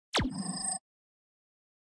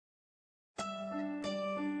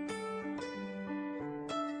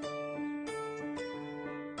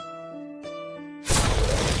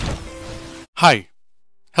Hi,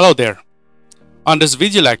 hello there. On this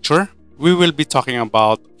video lecture, we will be talking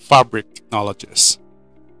about fabric technologies.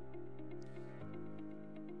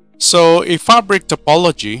 So a fabric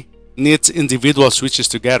topology needs individual switches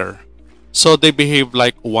together, so they behave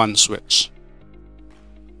like one switch.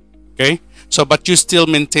 Okay, but you still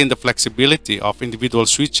maintain the flexibility of individual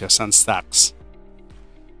switches and stacks.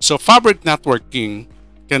 So fabric networking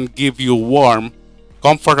can give you warm,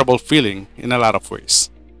 comfortable feeling in a lot of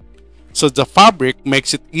ways. So the fabric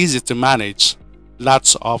makes it easy to manage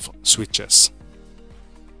lots of switches.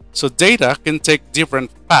 So data can take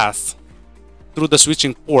different paths through the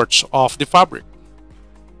switching ports of the fabric.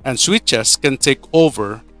 And switches can take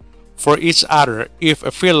over for each other if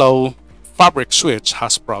a fellow fabric switch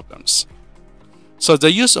has problems. So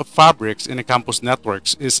the use of fabrics in a campus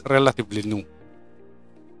networks is relatively new.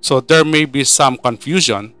 So there may be some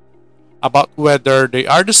confusion about whether they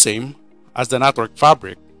are the same as the network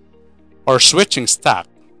fabric, or switching stack,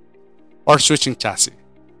 or switching chassis.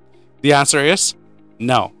 The answer is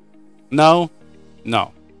no, no,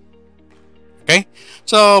 no. Okay,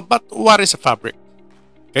 but what is a fabric?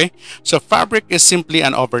 Okay, so fabric is simply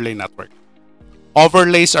an overlay network.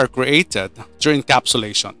 Overlays are created through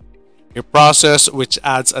encapsulation, a process which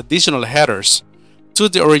adds additional headers to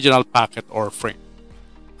the original packet or frame.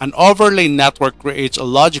 An overlay network creates a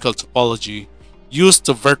logical topology used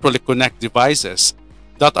to virtually connect devices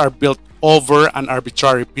that are built over an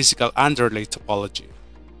arbitrary physical underlay topology.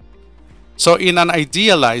 So in an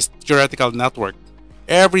idealized theoretical network,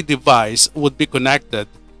 every device would be connected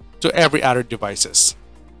to every other devices.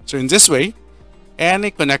 So in this way,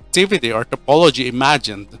 any connectivity or topology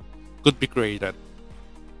imagined could be created.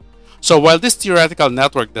 So while this theoretical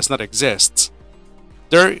network does not exist,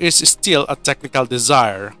 there is still a technical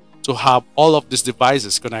desire to have all of these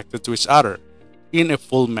devices connected to each other in a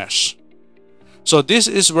full mesh. So this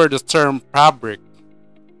is where the term fabric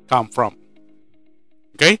comes from.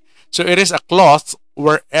 Okay, so it is a cloth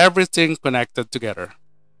where everything connected together.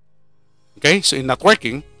 Okay, so in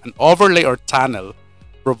networking, an overlay or tunnel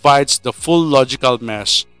provides the full logical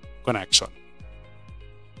mesh connection.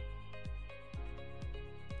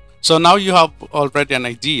 So now you have already an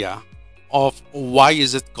idea of why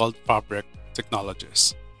is it called fabric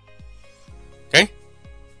technologies. Okay.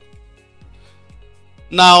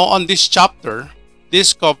 Now on this chapter,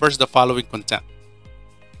 this covers the following content.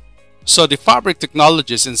 So the fabric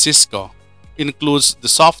technologies in Cisco includes the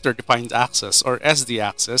software-defined access or SD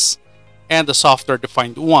access and the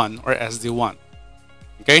software-defined WAN or SD-WAN.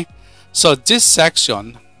 Okay, so this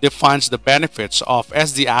section defines the benefits of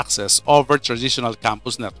SD access over traditional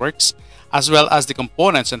campus networks, as well as the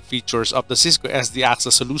components and features of the Cisco SD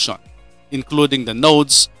access solution, including the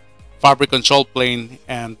nodes, fabric control plane,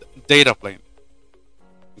 and data plane.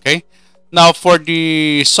 Okay, now for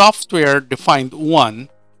the software-defined WAN,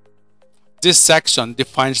 this section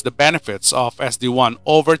defines the benefits of SD-WAN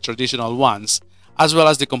over traditional WANs, as well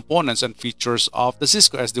as the components and features of the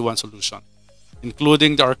Cisco SD-WAN solution,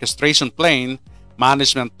 including the orchestration plane,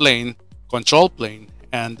 management plane, control plane,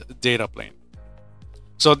 and data plane.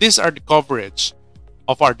 So these are the coverage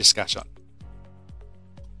of our discussion.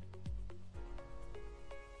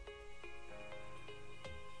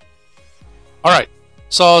 All right,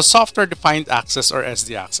 so software-defined access or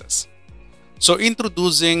SD access. So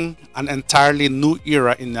introducing an entirely new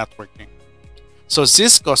era in networking. So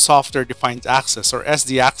Cisco software-defined access or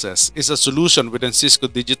SD access is a solution within Cisco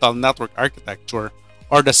Digital Network Architecture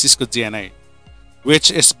or the Cisco DNA,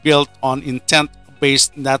 which is built on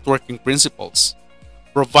intent-based networking principles,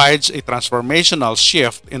 provides a transformational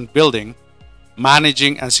shift in building,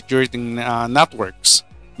 managing, and securing networks,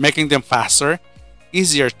 making them faster,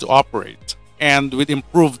 easier to operate, and with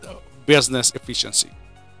improved business efficiency.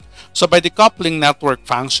 So by decoupling network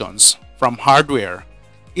functions from hardware,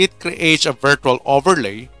 it creates a virtual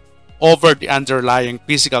overlay over the underlying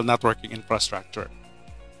physical networking infrastructure.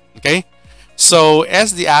 Okay, so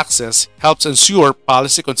SD access helps ensure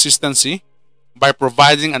policy consistency by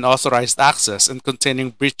providing unauthorized access and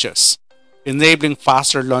containing breaches, enabling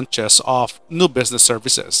faster launches of new business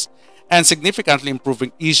services, and significantly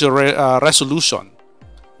improving issue resolution.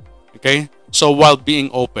 Okay, so while being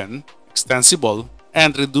open, extensible,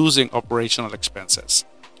 and reducing operational expenses.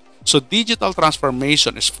 So digital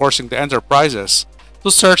transformation is forcing the enterprises to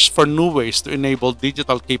search for new ways to enable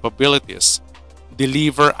digital capabilities,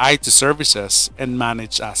 deliver IT services, and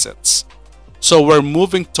manage assets. So we're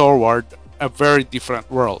moving toward a very different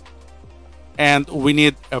world, and we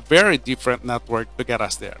need a very different network to get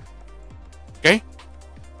us there. Okay?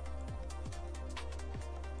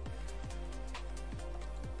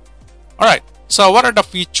 All right, so what are the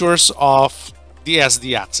features of the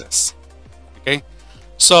SD access?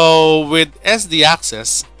 So with SD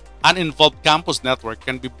access, an involved campus network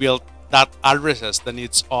can be built that addresses the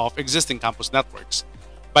needs of existing campus networks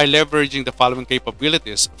by leveraging the following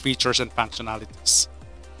capabilities, features, and functionalities.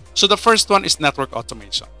 So the first one is network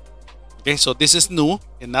automation. Okay, so this is new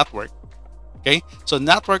in network. Okay, so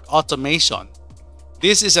network automation.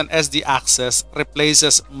 This is an SD access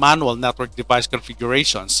replaces manual network device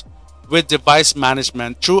configurations with device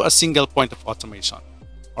management through a single point of automation,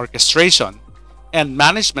 orchestration, and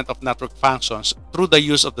management of network functions through the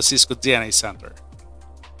use of the Cisco DNA Center.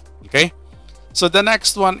 Okay, so the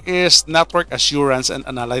next one is network assurance and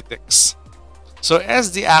analytics. So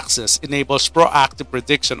SD access enables proactive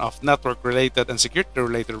prediction of network-related and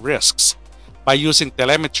security-related risks by using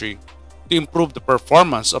telemetry to improve the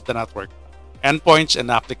performance of the network, endpoints,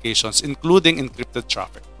 and applications, including encrypted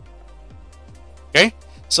traffic. Okay,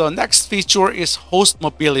 so next feature is host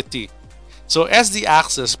mobility. So SD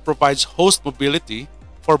access provides host mobility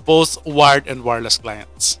for both wired and wireless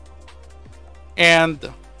clients.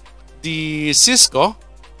 And the Cisco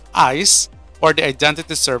ISE, or the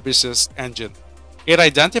Identity Services Engine, it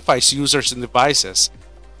identifies users and devices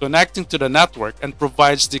connecting to the network and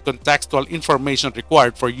provides the contextual information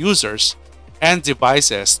required for users and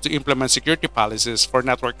devices to implement security policies for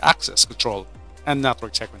network access control and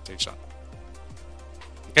network segmentation.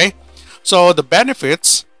 Okay, so the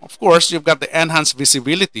benefits, of course, you've got the enhanced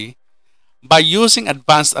visibility by using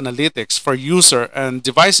advanced analytics for user and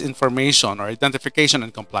device information or identification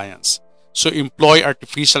and compliance. So employ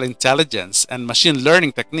artificial intelligence and machine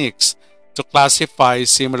learning techniques to classify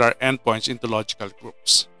similar endpoints into logical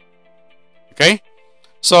groups. Okay,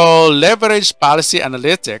 so leverage policy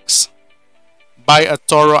analytics by a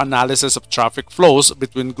thorough analysis of traffic flows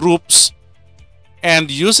between groups and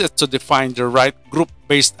use it to define the right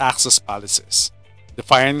group-based access policies.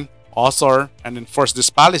 Define, author, and enforce these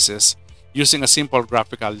policies using a simple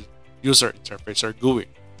graphical user interface or GUI.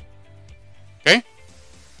 Okay?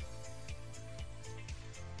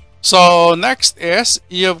 So next is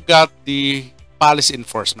you've got the policy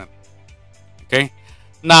enforcement. Okay?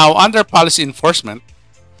 Now under policy enforcement,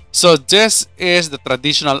 so this is the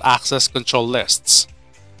traditional access control lists.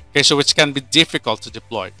 Okay, so which can be difficult to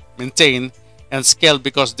deploy, maintain, and scale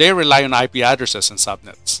because they rely on IP addresses and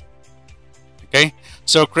subnets. Okay,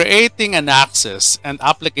 so creating an access and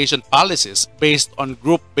application policies based on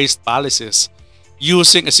group-based policies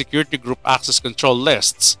using a security group access control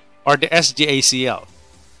lists, or the SGACL,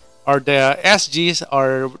 or the SGs,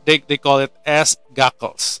 or they call it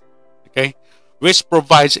SGACLs, okay, which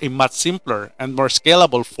provides a much simpler and more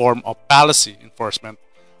scalable form of policy enforcement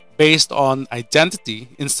based on identity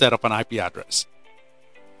instead of an IP address.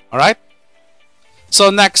 All right. So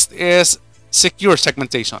next is secure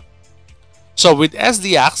segmentation. So with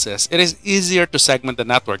SD access, it is easier to segment the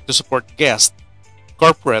network to support guest,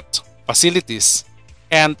 corporate, facilities,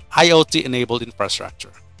 and IoT-enabled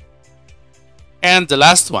infrastructure. And the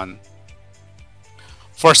last one,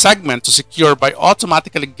 for segment to secure by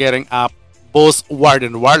automatically getting up both wired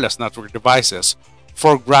and wireless network devices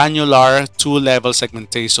for granular two-level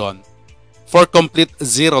segmentation, for complete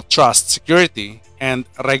zero trust security and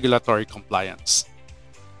regulatory compliance.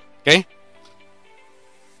 Okay.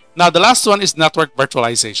 Now the last one is network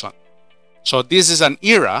virtualization. So this is an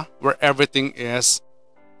era where everything is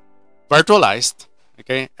virtualized.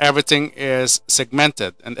 Okay, everything is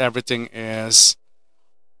segmented and everything is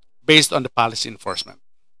based on the policy enforcement.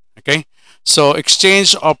 Okay, so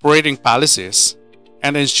exchange operating policies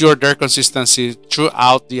and ensure their consistency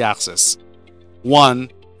throughout the access,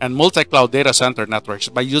 one, and multi-cloud data center networks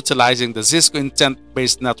by utilizing the Cisco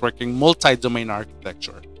intent-based networking multi-domain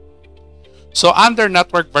architecture. So under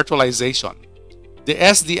network virtualization, the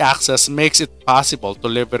SD access makes it possible to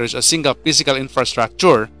leverage a single physical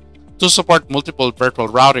infrastructure to support multiple virtual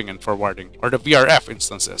routing and forwarding, or the VRF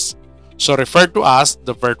instances, so referred to as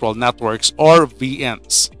the virtual networks or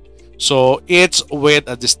VNs. So it's with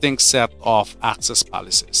a distinct set of access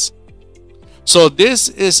policies. So this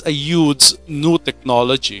is a huge new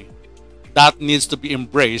technology that needs to be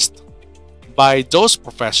embraced by those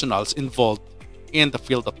professionals involved in the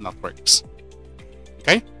field of networks.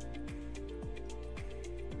 Okay?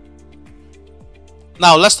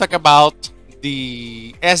 Now let's talk about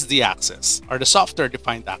the SD access, or the software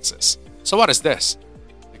defined access. So what is this?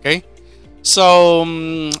 Okay, so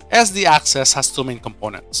SD access has two main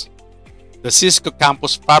components: the Cisco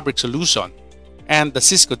Campus Fabric solution and the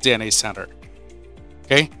Cisco DNA Center.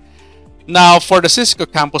 Okay, now for the Cisco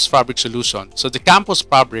Campus Fabric solution, so the Campus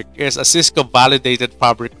Fabric is a Cisco validated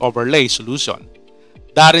fabric overlay solution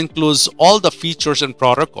that includes all the features and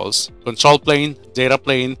protocols, control plane, data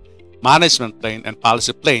plane, management plane, and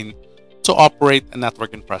policy plane to operate a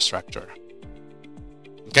network infrastructure.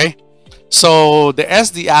 Okay, so the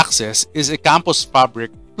SD access is a campus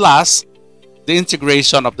fabric plus the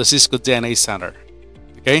integration of the Cisco DNA Center.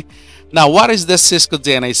 Okay, now what is the Cisco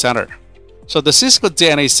DNA Center? So the Cisco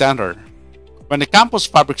DNA Center, when the campus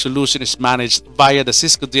fabric solution is managed via the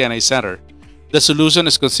Cisco DNA Center, the solution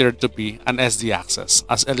is considered to be an SD access,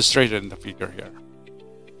 as illustrated in the figure here.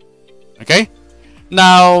 Okay,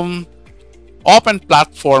 now open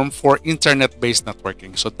platform for internet-based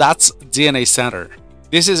networking. So that's DNA Center.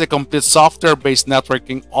 This is a complete software-based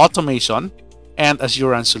networking automation and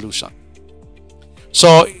assurance solution.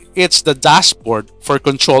 So it's the dashboard for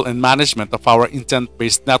control and management of our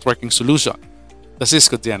intent-based networking solution, the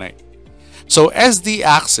Cisco DNA. So SD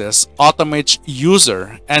access automates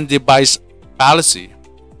user and device policy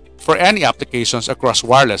for any applications across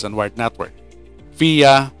wireless and wired network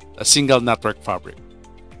via a single network fabric.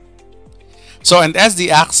 So in SD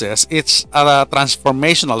access, it's a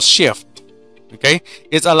transformational shift. Okay,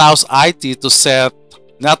 it allows IT to set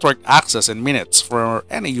network access in minutes for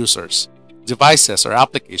any users, devices, or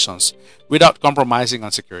applications without compromising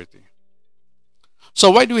on security. So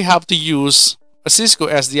why do we have to use a Cisco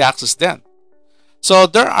SD access then? So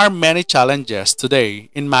there are many challenges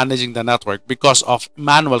today in managing the network because of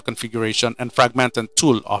manual configuration and fragmented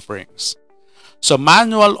tool offerings. So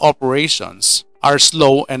manual operations are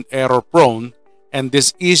slow and error prone, and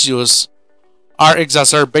these issues are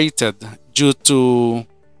exacerbated due to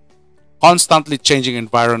constantly changing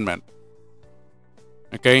environment.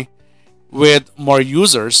 Okay, with more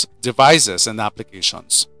users, devices, and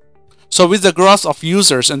applications. So with the growth of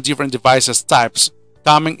users and different devices types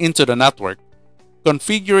coming into the network,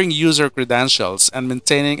 configuring user credentials and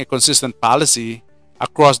maintaining a consistent policy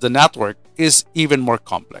across the network is even more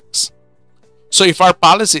complex. So if our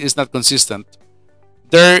policy is not consistent,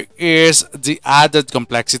 there is the added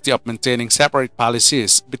complexity of maintaining separate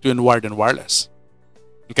policies between wired and wireless.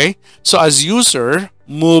 Okay, so as user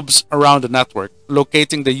moves around the network,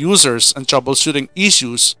 locating the users and troubleshooting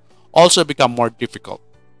issues also become more difficult.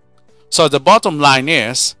 So the bottom line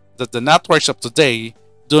is that the networks of today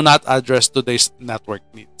do not address today's network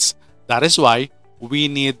needs. That is why we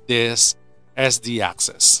need this SD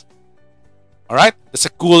access. All right, it's a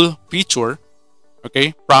cool feature,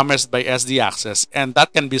 okay, promised by SD access, and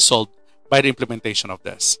that can be solved by the implementation of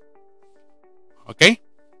this. Okay.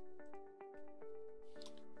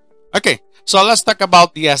 Okay, so let's talk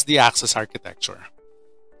about the SD access architecture.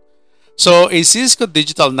 So a Cisco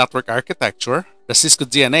Digital Network Architecture, the Cisco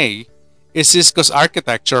DNA, is Cisco's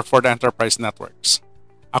architecture for the enterprise networks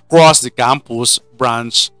across the campus,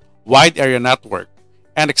 branch, wide area network,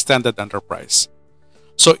 and extended enterprise.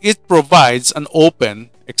 So it provides an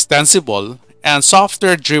open, extensible, and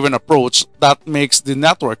software-driven approach that makes the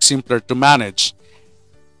network simpler to manage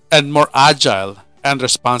and more agile and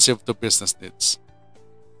responsive to business needs.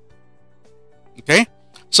 Okay,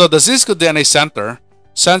 so the Cisco DNA Center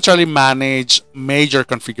centrally manages major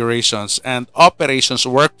configurations and operations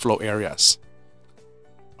workflow areas.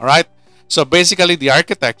 All right, so basically the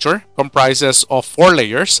architecture comprises of 4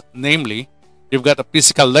 layers, namely, you've got a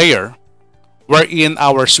physical layer wherein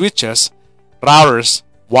our switches, routers,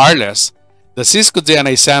 wireless, the Cisco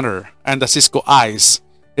DNA Center, and the Cisco ICE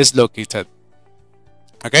is located.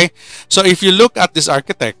 Okay, so if you look at this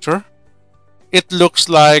architecture, it looks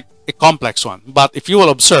like a complex one, but if you will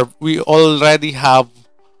observe, we already have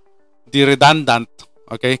the redundant,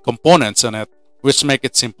 okay, components in it, which make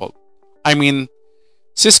it simple. I mean,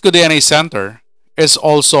 Cisco DNA Center is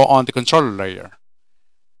also on the controller layer.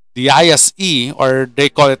 The ISE, or they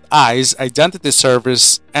call it ICE, Identity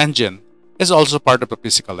Service Engine, is also part of the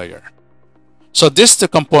physical layer. So these 2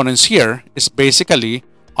 components here is basically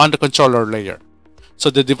on the controller layer. So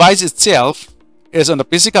the device itself is on the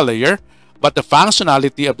physical layer, but the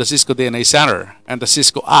functionality of the Cisco DNA Center and the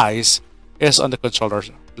Cisco ICE is on the controller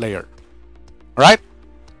layer. All right?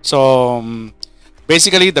 So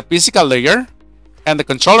basically the physical layer and the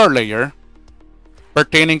controller layer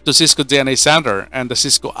pertaining to Cisco DNA Center and the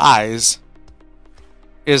Cisco ICE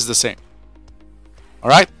is the same. All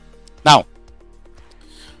right? Now,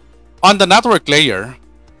 on the network layer,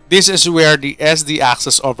 this is where the SD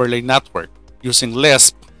access overlay network using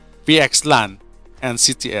Lisp, VXLAN, and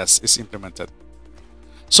CTS is implemented.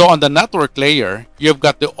 So on the network layer, you've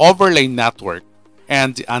got the overlay network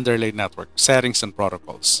and the underlay network settings and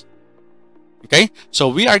protocols. Okay, so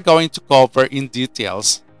we are going to cover in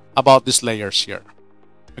details about these layers here.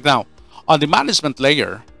 Now, on the management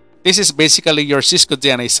layer, this is basically your Cisco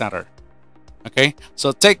DNA Center. Okay,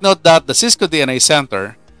 so take note that the Cisco DNA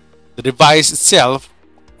Center, the device itself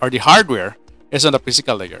or the hardware, is on the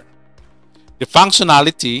physical layer. The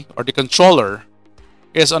functionality or the controller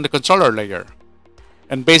is on the controller layer.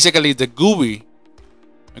 And basically the GUI,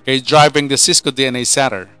 okay, driving the Cisco DNA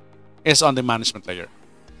Center is on the management layer.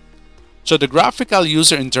 So the graphical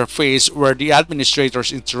user interface where the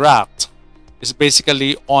administrators interact is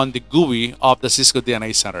basically on the GUI of the Cisco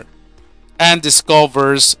DNA Center and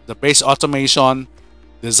discovers the base automation,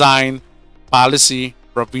 design, policy,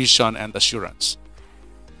 provision, and assurance.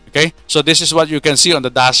 Okay, so this is what you can see on the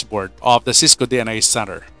dashboard of the Cisco DNA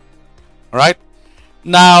Center. All right,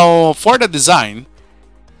 now for the design,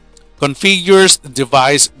 configures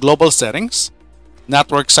device global settings,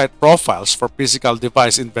 network site profiles for physical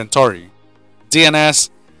device inventory, DNS,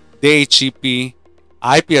 DHCP,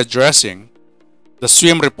 IP addressing, the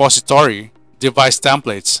SWIM repository, device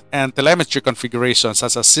templates, and telemetry configurations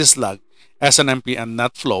such as syslog, SNMP, and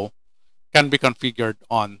NetFlow can be configured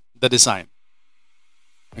on the design.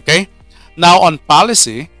 Okay, now on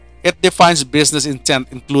policy, it defines business intent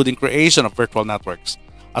including creation of virtual networks,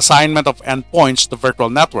 assignment of endpoints to virtual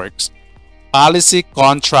networks, policy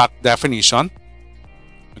contract definition,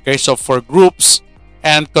 okay, so for groups,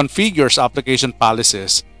 and configures application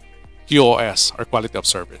policies, QoS or quality of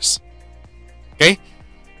service. Okay,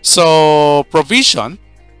 so provisions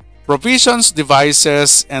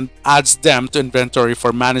devices and adds them to inventory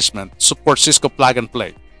for management, supports Cisco plug and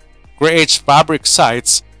play, creates fabric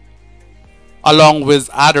sites along with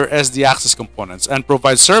other SD access components, and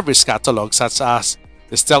provides service catalogs such as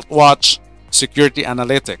the Stealth Watch, security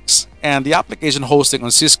analytics, and the application hosting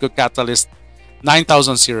on Cisco Catalyst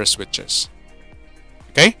 9000 series switches.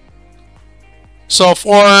 Okay, so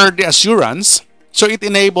for the assurance, so it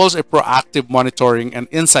enables a proactive monitoring and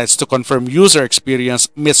insights to confirm user experience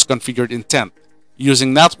meets configured intent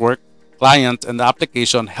using network, client, and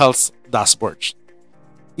application health dashboards,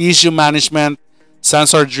 issue management,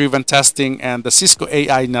 sensor-driven testing, and the Cisco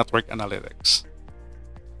AI network analytics.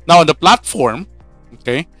 Now on the platform,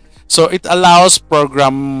 okay, so it allows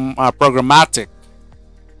programmatic,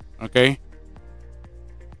 okay,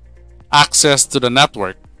 access to the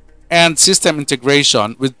network and system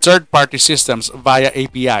integration with third-party systems via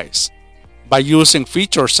APIs by using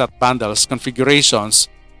feature set bundles, configurations,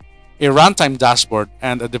 a runtime dashboard,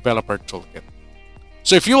 and a developer toolkit.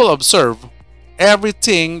 So if you will observe,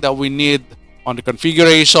 everything that we need on the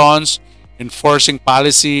configurations, enforcing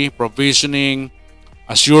policy, provisioning,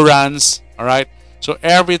 assurance, all right? So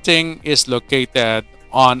everything is located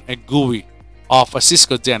on a GUI of a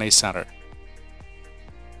Cisco DNA Center.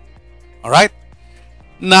 All right?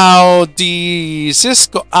 Now, the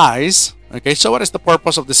Cisco ISE, okay, so what is the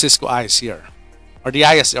purpose of the Cisco ISE here? Or the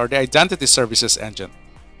ISE, or the Identity Services Engine,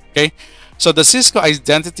 okay? So the Cisco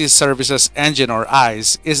Identity Services Engine, or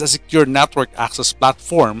ISE, is a secure network access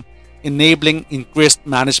platform enabling increased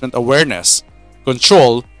management awareness,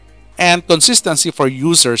 control, and consistency for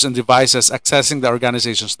users and devices accessing the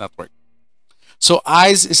organization's network. So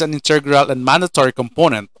ISE is an integral and mandatory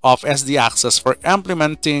component of SD access for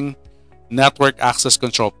implementing network access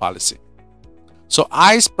control policy. So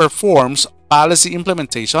ISE performs policy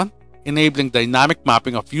implementation, enabling dynamic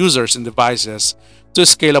mapping of users and devices to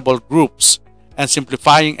scalable groups and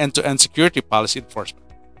simplifying end-to-end security policy enforcement.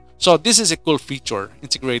 So this is a cool feature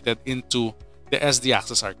integrated into the SD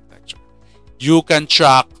access architecture. You can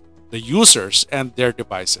track the users and their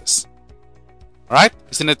devices. All right,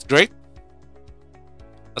 isn't it great?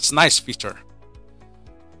 That's a nice feature.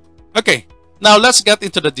 Okay, now let's get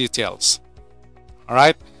into the details. All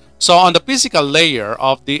right, so on the physical layer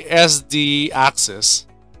of the SD access,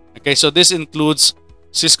 okay, so this includes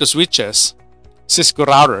Cisco switches, Cisco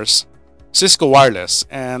routers, Cisco wireless,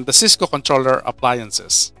 and the Cisco controller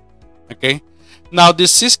appliances. Okay, now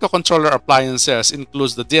this Cisco controller appliances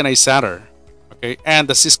includes the DNA Center, okay, and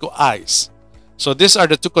the Cisco ISE. So these are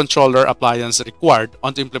the two controller appliances required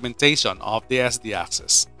on the implementation of the SD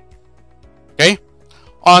access. Okay,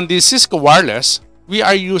 on the Cisco wireless, we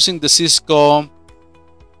are using the Cisco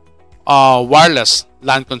wireless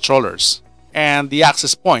LAN controllers and the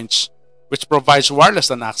access points, which provides wireless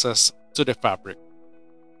LAN access to the fabric.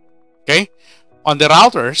 Okay, on the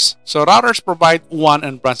routers, so routers provide WAN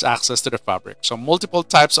and branch access to the fabric. So multiple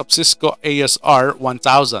types of Cisco ASR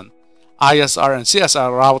 1000, ISR, and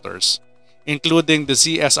CSR routers, including the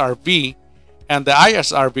CSRV and the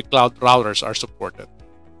ISRV cloud routers, are supported.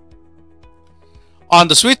 On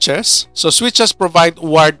the switches, so switches provide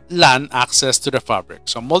wired LAN access to the fabric.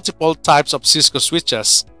 So multiple types of Cisco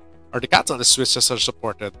switches or the Catalyst switches are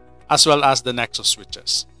supported, as well as the Nexus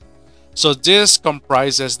switches. So this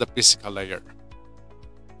comprises the physical layer.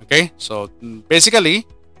 Okay, so basically,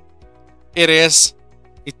 it is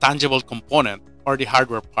a tangible component or the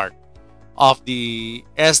hardware part of the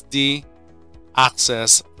SD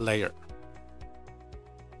access layer.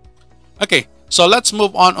 Okay, so let's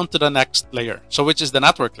move on onto the next layer, so which is the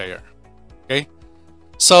network layer. Okay,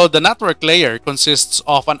 so the network layer consists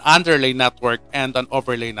of an underlay network and an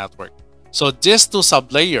overlay network. So these two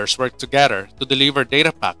sublayers work together to deliver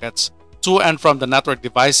data packets to and from the network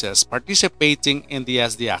devices participating in the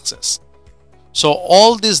SD access. So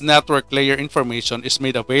all this network layer information is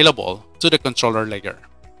made available to the controller layer.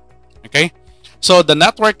 Okay, so the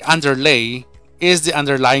network underlay is the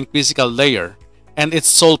underlying physical layer, and its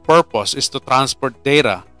sole purpose is to transport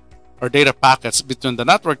data or data packets between the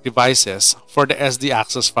network devices for the SD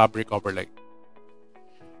access fabric overlay.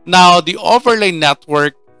 Now, the overlay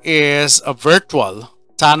network is a virtual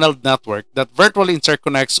tunneled network that virtually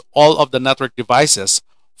interconnects all of the network devices,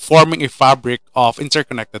 forming a fabric of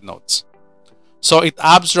interconnected nodes. So it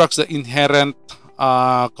abstracts the inherent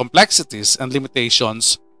complexities and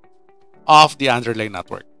limitations of the underlay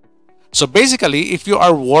network. So basically, if you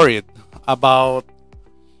are worried about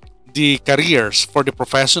the careers for the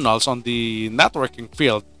professionals on the networking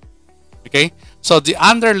field, okay, so the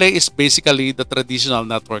underlay is basically the traditional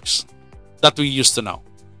networks that we used to know.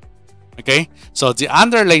 Okay, so the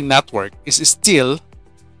underlay network is still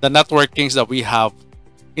the networkings that we have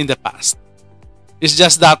in the past. It's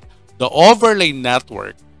just that the overlay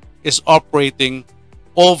network is operating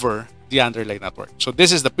over the underlay network. So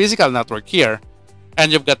this is the physical network here,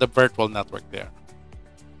 and you've got the virtual network there.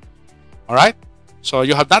 All right, so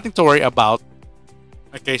you have nothing to worry about.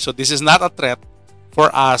 Okay, so this is not a threat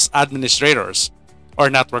for us administrators or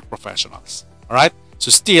network professionals. All right,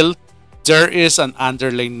 so still there is an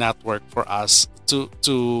underlay network for us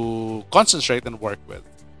to concentrate and work with.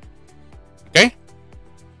 Okay,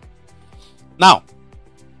 now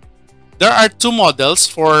there are two models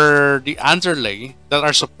for the underlay that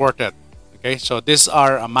are supported. Okay, so these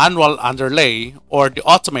are a manual underlay or the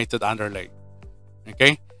automated underlay.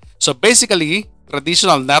 Okay, so basically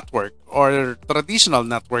traditional network or traditional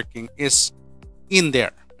networking is in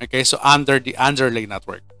there. Okay, so under the underlay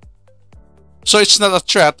network. So it's not a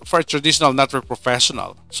threat for a traditional network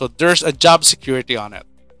professional. So there's a job security on it.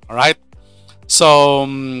 All right.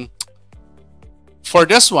 So for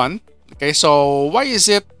this one, okay, so why is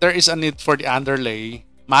it there is a need for the underlay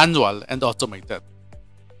manual and automated?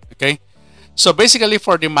 Okay, so basically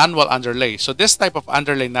for the manual underlay, so this type of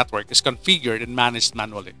underlay network is configured and managed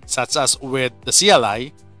manually, such as with the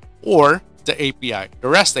CLI or the API, the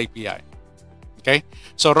REST API. Okay,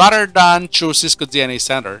 so rather than through Cisco DNA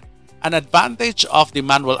Center, an advantage of the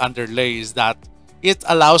manual underlay is that it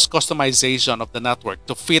allows customization of the network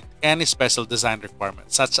to fit any special design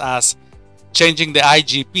requirements, such as changing the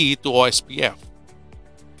IGP to OSPF.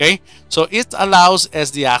 Okay, so it allows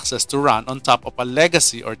SD access to run on top of a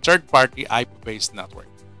legacy or third-party IP-based network.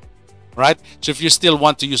 Right? So if you still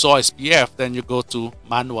want to use OSPF, then you go to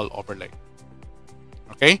manual overlay.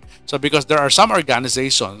 Okay, so because there are some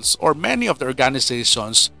organizations, or many of the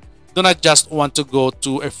organizations, do not just want to go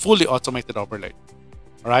to a fully automated overlay.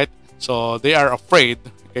 All right, so they are afraid,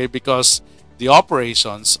 okay, because the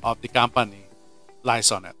operations of the company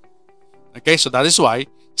lies on it. Okay, so that is why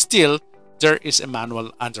still there is a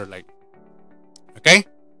manual underlay. Okay,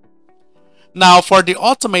 now for the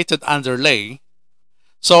automated underlay,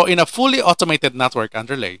 so in a fully automated network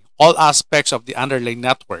underlay, all aspects of the underlay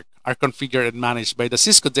network are configured and managed by the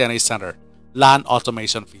Cisco DNA Center LAN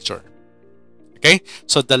automation feature. Okay,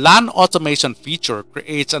 so the LAN automation feature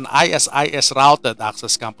creates an ISIS routed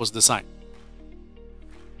access campus design.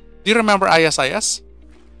 Do you remember ISIS?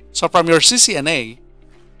 So from your CCNA,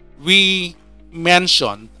 we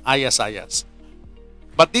mentioned ISIS.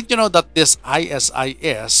 But did you know that this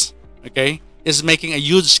ISIS, okay, is making a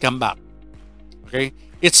huge comeback? Okay,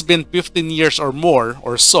 it's been 15 years or more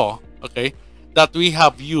or so, okay, that we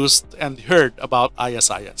have used and heard about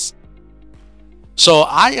ISIS. So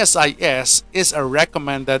ISIS is a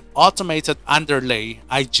recommended automated underlay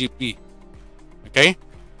IGP. Okay,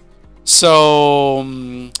 so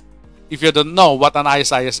if you don't know what an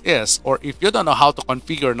ISIS is, or if you don't know how to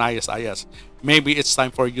configure an ISIS, maybe it's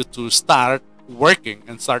time for you to start working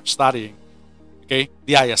and start studying, okay,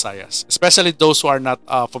 the ISIS, especially those who are not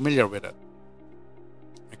familiar with it.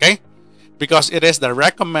 Okay, because it is the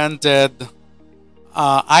recommended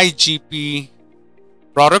IGP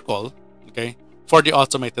protocol, okay, for the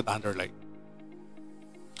automated underlay.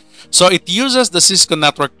 So it uses the Cisco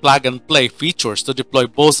Network plug-and-play features to deploy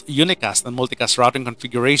both unicast and multicast routing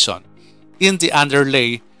configuration in the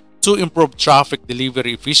underlay to improve traffic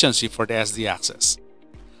delivery efficiency for the SD access.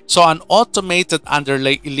 So an automated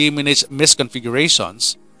underlay eliminates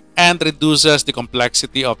misconfigurations and reduces the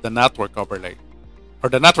complexity of the network overlay, or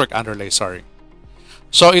the network underlay, sorry.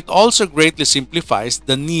 So it also greatly simplifies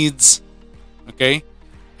the needs, okay,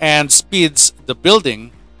 and speeds the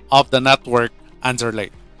building of the network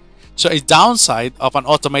underlay. So a downside of an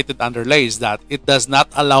automated underlay is that it does not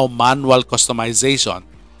allow manual customization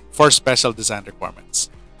for special design requirements.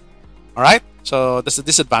 All right, so that's the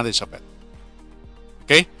disadvantage of it.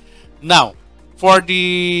 Okay, now for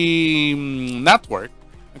the network,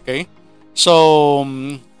 okay, so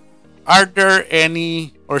are there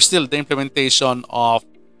any or still the implementation of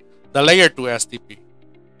the layer 2 SDP?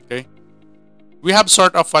 Okay, we have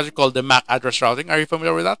sort of what you call the MAC address routing. Are you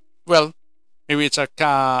familiar with that? Well, maybe it's a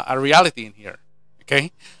reality in here.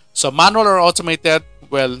 Okay, so manual or automated,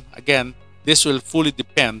 well, again, this will fully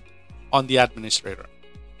depend on the administrator.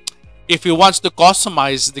 If he wants to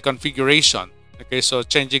customize the configuration, okay, so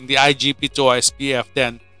changing the IGP to SPF,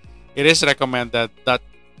 then it is recommended that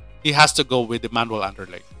he has to go with the manual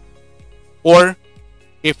underlay. Or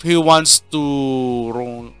if he wants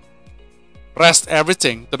to rest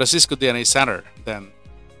everything to the Cisco DNA Center, then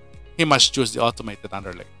he must choose the automated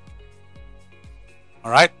underlay.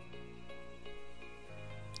 All right.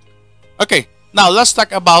 Okay, now let's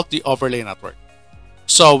talk about the overlay network.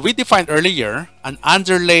 So we defined earlier, an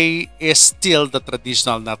underlay is still the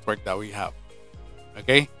traditional network that we have.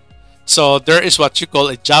 Okay, so there is what you call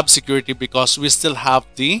a job security because we still have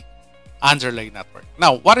the underlay network.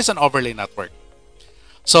 Now, what is an overlay network?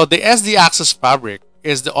 So the SD access fabric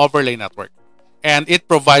is the overlay network, and it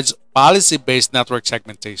provides policy-based network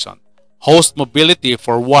segmentation, host mobility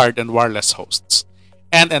for wired and wireless hosts,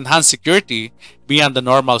 and enhanced security beyond the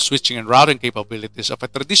normal switching and routing capabilities of a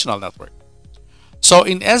traditional network. So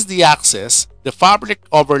in SD access, the fabric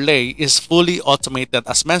overlay is fully automated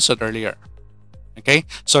as mentioned earlier. Okay,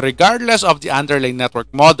 so regardless of the underlay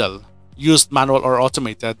network model, used manual or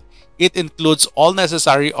automated, it includes all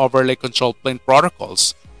necessary overlay control plane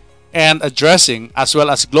protocols and addressing as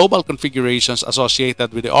well as global configurations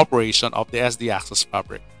associated with the operation of the SD access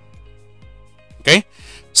fabric. Okay,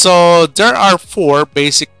 so there are 4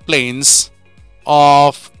 basic planes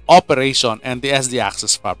of operation and the SD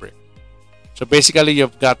access fabric. So basically,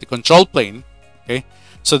 you've got the control plane. Okay,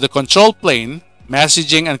 so the control plane,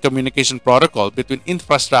 messaging and communication protocol between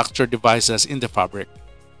infrastructure devices in the fabric.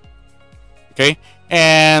 Okay,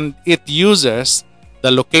 and it uses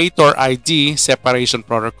the locator ID separation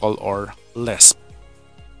protocol or LISP.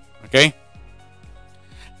 Okay,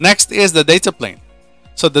 next is the data plane.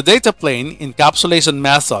 So the data plane encapsulation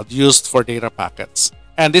method used for data packets,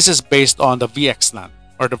 and this is based on the VXLAN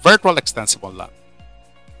or the virtual extensible LAN.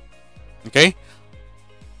 Okay,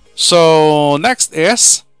 so next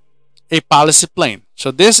is a policy plane.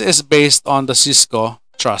 So this is based on the Cisco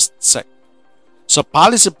TrustSec. So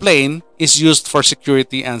policy plane is used for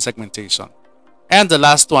security and segmentation. And the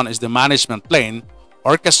last one is the management plane,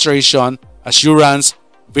 orchestration, assurance,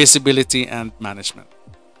 visibility, and management.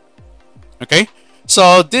 Okay,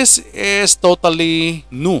 so this is totally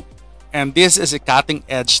new, and this is a cutting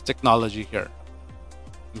edge technology here.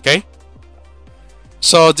 Okay,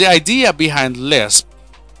 so the idea behind LISP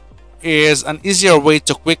is an easier way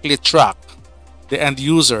to quickly track the end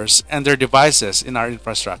users and their devices in our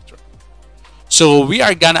infrastructure. So we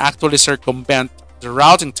are gonna actually circumvent the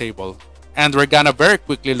routing table, and we're gonna very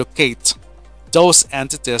quickly locate those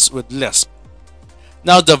entities with LISP.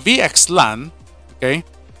 Now the VXLAN, okay,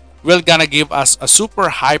 will gonna give us a super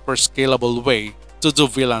hyper scalable way to do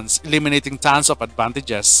VLANs, eliminating tons of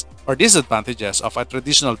advantages or disadvantages of a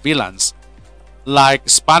traditional VLANs like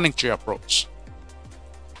spanning tree approach.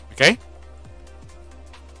 Okay.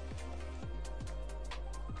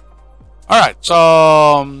 All right.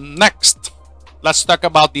 So next, let's talk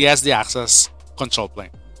about the SD access control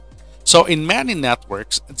plane. So in many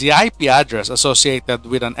networks, the IP address associated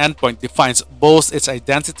with an endpoint defines both its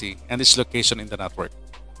identity and its location in the network.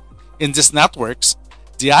 In these networks,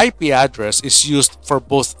 the IP address is used for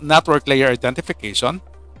both network layer identification,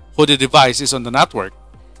 who the device is on the network,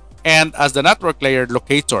 and as the network layer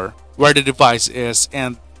locator, where the device is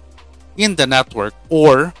and in the network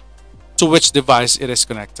or to which device it is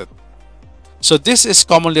connected. So this is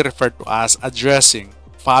commonly referred to as addressing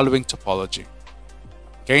following topology.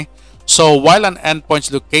 Okay, so while an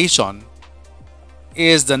endpoint's location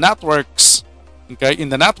is the network's, okay, in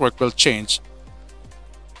the network will change,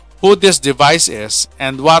 who this device is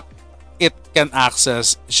and what it can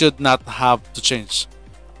access should not have to change.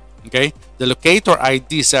 Okay, the locator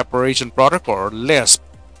ID separation protocol or LISP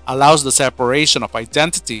allows the separation of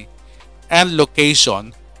identity and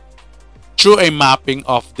location through a mapping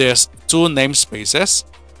of these 2 namespaces,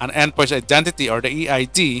 an endpoint's identity or the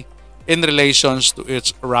EID in relations to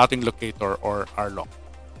its routing locator or RLOC.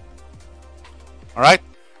 All right.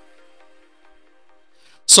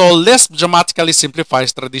 So Lisp dramatically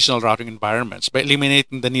simplifies traditional routing environments by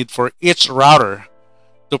eliminating the need for each router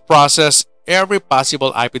to process every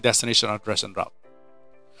possible IP destination address and route.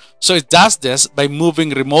 So it does this by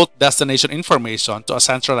moving remote destination information to a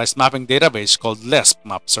centralized mapping database called Lisp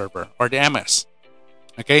Map Server, or the MS.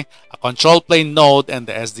 Okay, a control plane node and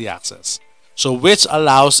the SD access. So which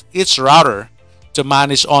allows each router to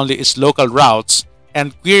manage only its local routes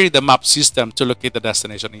and query the map system to locate the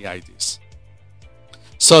destination EIDs.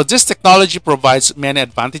 So this technology provides many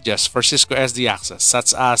advantages for Cisco SD access,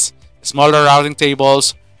 such as smaller routing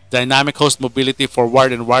tables, dynamic host mobility for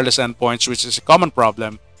wired and wireless endpoints, which is a common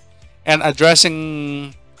problem, and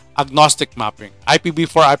addressing agnostic mapping,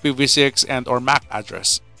 IPv4, IPv6, and or MAC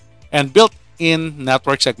address, and built-in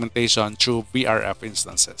network segmentation through VRF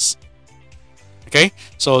instances. Okay,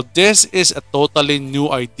 so this is a totally new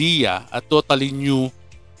idea, a totally new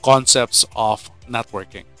concepts of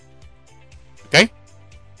networking. Okay.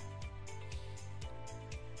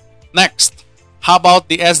 Next, how about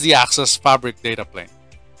the SD Access Fabric data plane?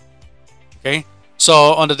 Okay,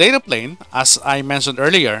 so on the data plane, as I mentioned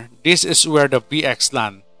earlier, this is where the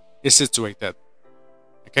VXLAN is situated.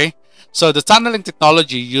 Okay, so the tunneling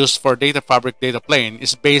technology used for data fabric data plane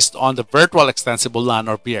is based on the virtual extensible LAN,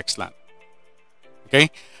 or VXLAN. Okay,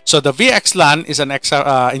 so the VXLAN is an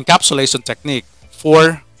encapsulation technique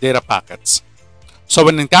for data packets. So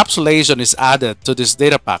when encapsulation is added to these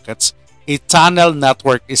data packets, a tunnel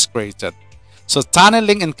network is created. So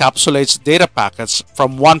tunneling encapsulates data packets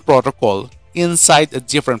from one protocol inside a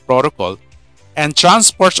different protocol and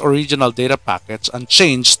transports original data packets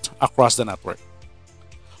unchanged across the network.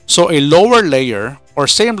 So a lower layer or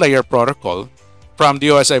same layer protocol from the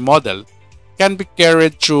OSI model can be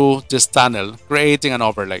carried through this tunnel, creating an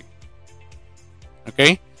overlay.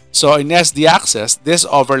 Okay, so in SD access, this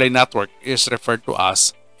overlay network is referred to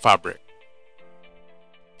as fabric.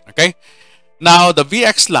 Okay, now the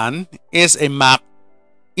VXLAN is a MAC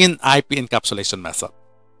in IP encapsulation method.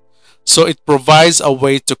 So it provides a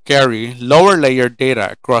way to carry lower layer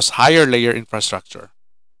data across higher layer infrastructure,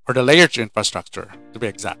 or the layer 3 infrastructure to be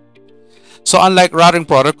exact. So unlike routing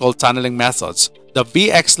protocol tunneling methods, the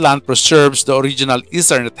VXLAN preserves the original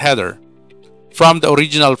Ethernet header from the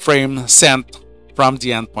original frame sent from the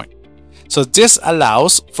endpoint. So this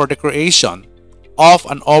allows for the creation of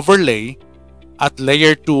an overlay at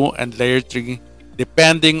layer 2 and layer 3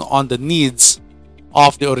 depending on the needs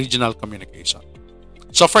of the original communication.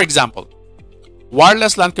 So for example,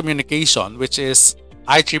 wireless LAN communication, which is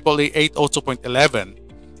IEEE 802.11,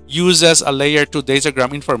 uses a layer 2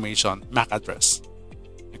 datagram information MAC address.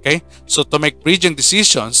 Okay, so to make bridging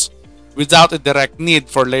decisions without a direct need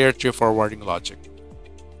for layer 3 forwarding logic.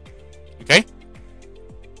 Okay.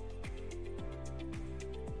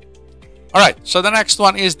 All right, so the next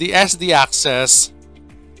one is the SD Access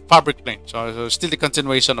Fabric plane. So still the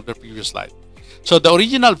continuation of the previous slide. So the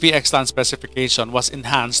original VXLAN specification was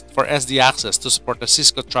enhanced for SD Access to support the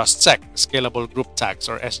Cisco TrustSec Scalable Group Tags,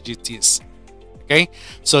 or SGTs. Okay,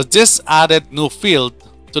 so this added new field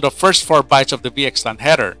to the first 4 bytes of the VXLAN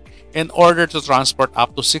header in order to transport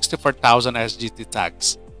up to 64,000 SGT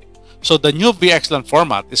tags. So the new VXLAN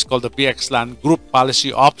format is called the VXLAN Group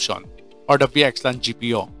Policy Option, or the VXLAN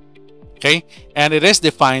GPO. Okay, and it is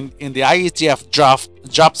defined in the IETF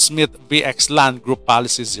Dropsmith VXLAN Group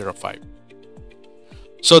Policy 05.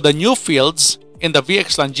 So the new fields in the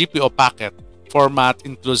VXLAN GPO packet format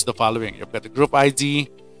includes the following. You've got the group ID,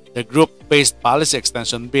 the group-based policy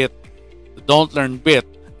extension bit, the don't learn bit,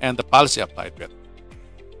 and the policy applied bit.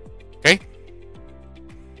 Okay?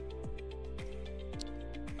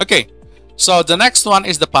 Okay, so the next one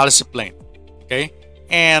is the policy plane. Okay,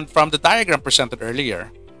 and from the diagram presented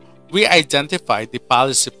earlier, we identified the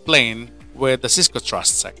policy plane with the Cisco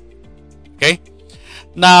TrustSec. Okay,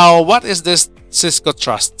 now what is this Cisco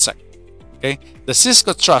TrustSec? Okay, the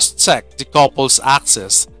Cisco TrustSec decouples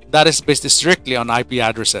access that is based strictly on IP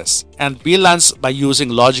addresses and VLANs by using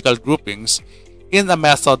logical groupings in a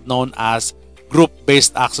method known as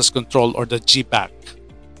Group-Based Access Control, or the GBAC.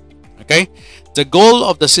 Okay, the goal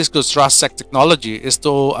of the Cisco TrustSec technology is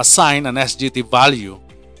to assign an SGT value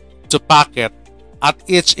to packet at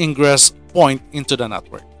each ingress point into the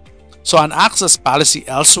network. So an access policy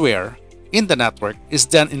elsewhere in the network is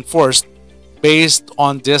then enforced based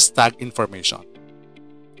on this tag information.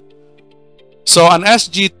 So an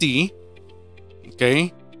SGT,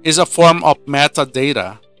 okay, is a form of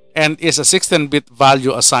metadata and is a 16-bit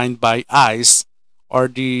value assigned by ICE, or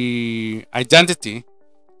the identity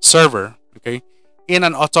server, okay, in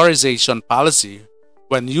an authorization policy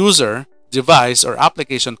when user, device, or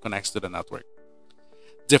application connects to the network.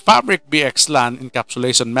 The Fabric VXLAN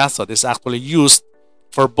encapsulation method is actually used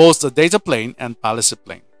for both the data plane and policy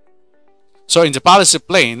plane. So in the policy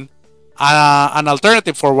plane, an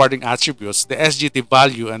alternative forwarding attributes, the SGT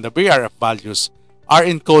value and the BRF values, are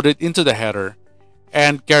encoded into the header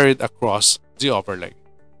and carried across the overlay.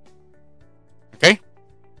 Okay?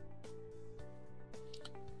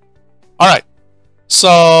 Alright,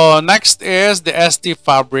 so next is the SD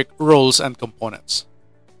fabric roles and components.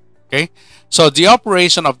 Okay, so the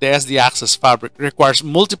operation of the SD access fabric requires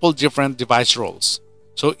multiple different device roles.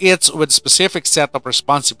 So each with specific set of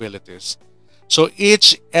responsibilities. So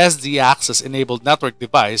each SD access enabled network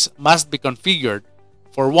device must be configured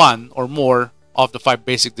for one or more of the 5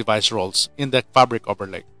 basic device roles in the fabric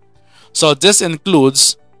overlay. So this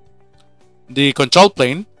includes the control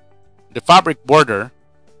plane, the fabric border,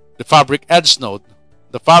 the fabric edge node,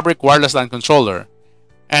 the fabric wireless LAN controller,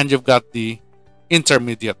 and you've got the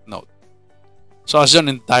intermediate node. So as shown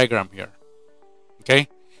in the diagram here. Okay,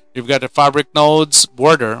 you've got the fabric nodes,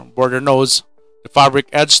 border nodes, the fabric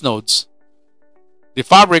edge nodes, the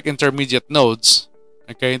fabric intermediate nodes,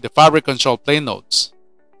 okay, the fabric control plane nodes,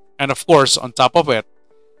 and of course on top of it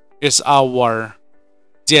is our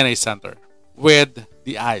DNA center with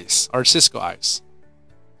the eyes or Cisco eyes.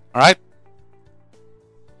 All right,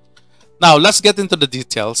 now let's get into the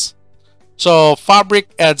details. So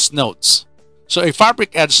fabric edge nodes. So a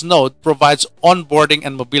fabric edge node provides onboarding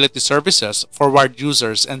and mobility services for wired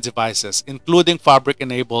users and devices, including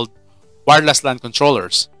fabric-enabled wireless LAN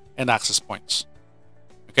controllers and access points.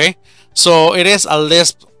 Okay, so it is a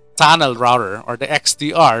Lisp tunnel router, or the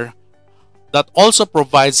XTR, that also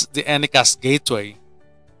provides the Anycast gateway,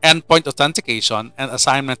 endpoint authentication, and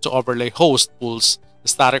assignment to overlay host pools,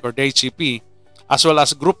 static or DHCP, as well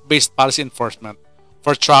as group-based policy enforcement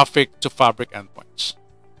for traffic to fabric endpoints.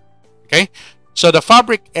 Okay, so the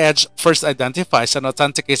fabric edge first identifies and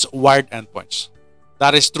authenticates wired endpoints.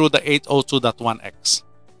 That is through the 802.1x.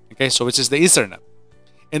 Okay, so which is the Ethernet,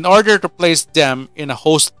 in order to place them in a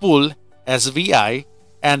host pool, SVI,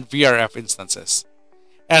 and VRF instances,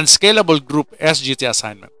 and scalable group SGT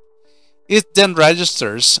assignment. It then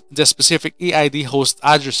registers the specific EID host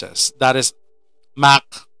addresses, that is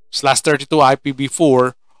MAC/32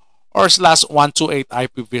 IPv4 or /128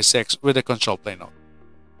 IPv6 with a control plane node.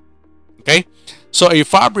 Okay, so a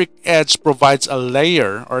fabric edge provides a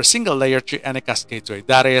layer or a single layer 3 Anycast gateway,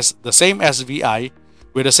 that is the same SVI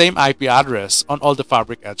with the same IP address on all the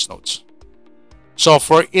fabric edge nodes. So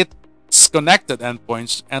for its connected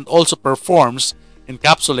endpoints, and also performs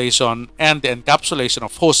encapsulation and the encapsulation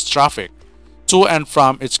of host traffic to and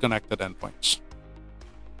from its connected endpoints.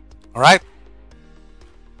 All right.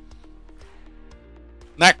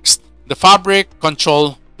 Next, the fabric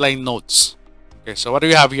control plane nodes. Okay, so what do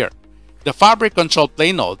we have here? The fabric control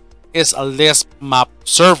plane node is a Lisp map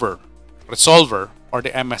server, resolver, or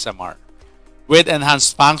the MSMR, with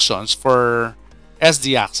enhanced functions for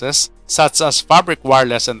SD access, such as fabric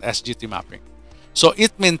wireless and SGT mapping. So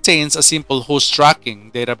it maintains a simple host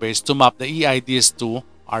tracking database to map the EIDs to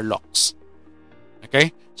RLOCs.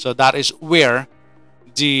 Okay, so that is where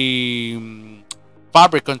the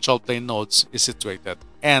fabric control plane nodes is situated,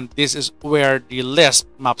 and this is where the Lisp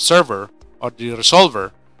map server or the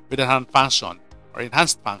resolver with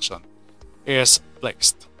enhanced function is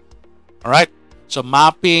placed. All right, so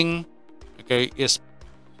mapping, okay, is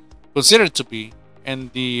considered to be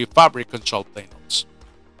in the fabric control plane nodes.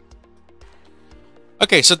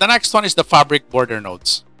 Okay, so the next one is the fabric border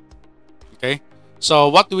nodes. Okay, so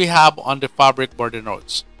what do we have on the fabric border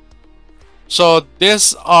nodes? So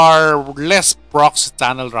these are Lisp proxy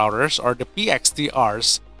tunnel routers, or the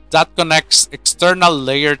PXTRs, that connects external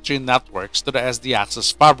layer 3 networks to the SD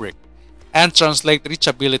access fabric and translate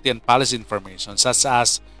reachability and policy information, such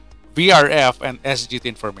as VRF and SGT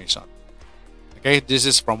information. Okay, this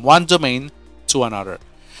is from one domain to another.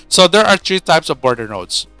 So there are 3 types of border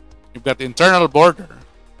nodes. You've got the internal border,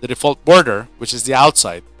 the default border, which is the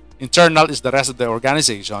outside. Internal is the rest of the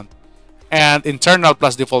organization, and internal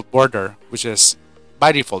plus default border, which is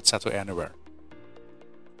by default set to anywhere.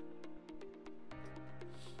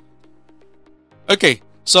 Okay,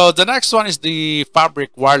 so the next one is the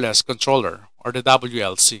fabric wireless controller, or the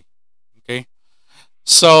WLC. Okay,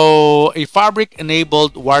 so a fabric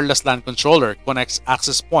enabled wireless LAN controller connects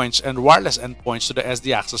access points and wireless endpoints to the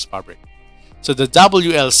SD access fabric. So the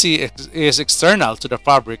WLC is external to the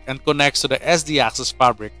fabric and connects to the SD access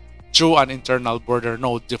fabric through an internal border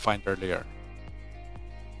node defined earlier.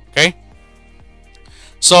 Okay,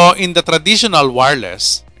 so in the traditional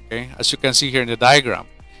wireless, okay, as you can see here in the diagram,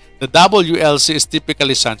 the WLC is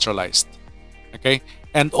typically centralized, okay,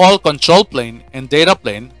 and all control plane and data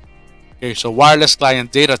plane, okay, so wireless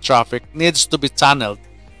client data traffic needs to be tunneled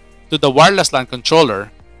to the wireless LAN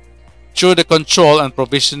controller through the control and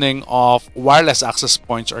provisioning of wireless access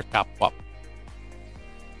points or CAPWAP.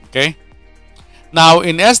 Okay. Now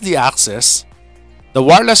in SD access, the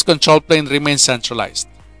wireless control plane remains centralized.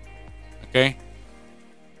 Okay.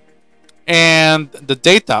 And the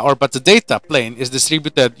data plane is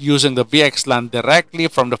distributed using the VXLAN directly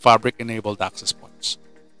from the fabric enabled access points.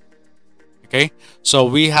 Okay. So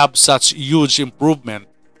we have such huge improvement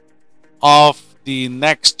of the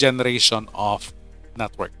next generation of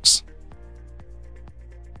networks.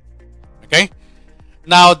 Okay.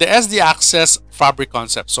 Now the SD access fabric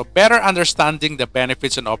concept. So better understanding the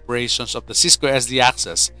benefits and operations of the Cisco SD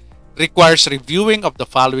access requires reviewing of the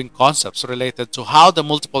following concepts related to how the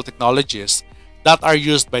multiple technologies that are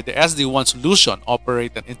used by the SD-WAN solution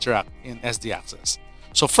operate and interact in SD access.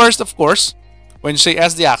 So first, of course, when you say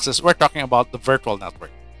SD access, we're talking about the virtual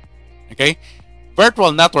network. Okay,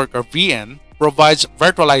 virtual network or VN provides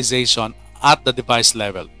virtualization at the device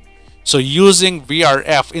level. So using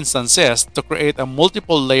VRF instances to create a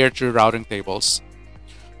multiple layer tree routing tables.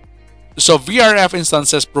 So VRF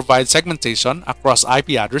instances provide segmentation across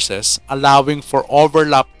IP addresses, allowing for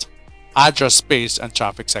overlapped address space and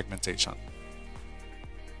traffic segmentation.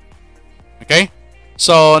 Okay,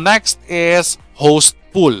 so next is host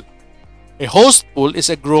pool. A host pool is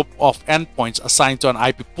a group of endpoints assigned to an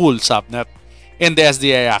IP pool subnet in the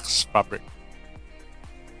SDAX fabric.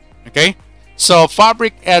 Okay, so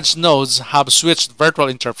fabric edge nodes have switched virtual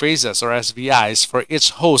interfaces or SVIs for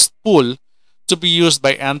each host pool to be used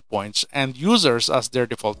by endpoints and users as their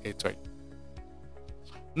default gateway.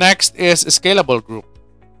 Next is a scalable group.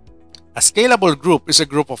 A scalable group is a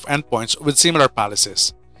group of endpoints with similar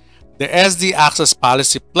policies. The SD access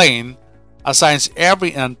policy plane assigns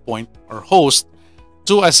every endpoint or host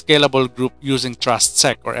to a scalable group using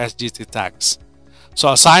TrustSec or SGT tags.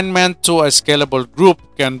 So assignment to a scalable group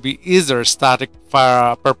can be either static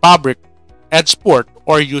per fabric edge port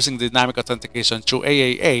or using dynamic authentication through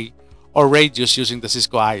AAA or radius using the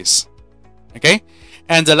Cisco ISE. Okay,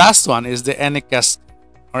 and the last one is the Anycast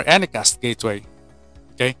or Anycast gateway.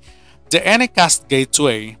 Okay, the Anycast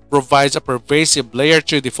gateway provides a pervasive layer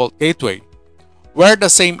 3 default gateway where the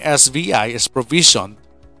same SVI is provisioned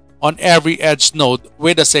on every edge node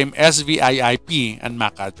with the same SVI IP and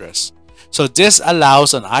MAC address. So this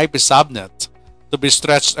allows an IP subnet to be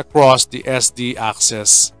stretched across the SD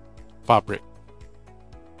access fabric.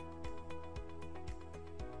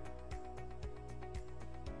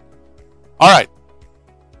 Alright,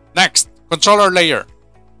 next, controller layer.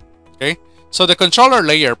 Okay, so the controller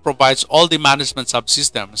layer provides all the management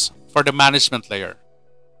subsystems for the management layer.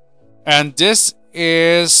 And this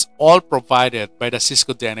is all provided by the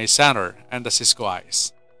Cisco DNA Center and the Cisco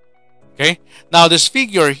ISE. Okay, now this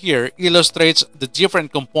figure here illustrates the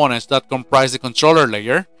different components that comprise the controller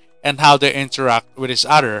layer and how they interact with each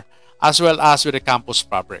other, as well as with the campus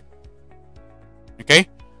fabric. Okay,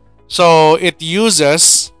 so it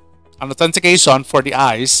uses an authentication for the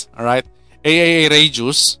ISE, all right, AAA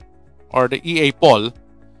radius or the EA poll.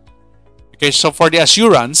 Okay, so for the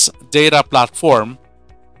assurance data platform,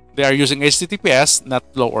 they are using HTTPS,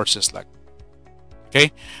 NetFlow, or Syslog.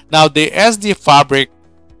 Okay, now the SD fabric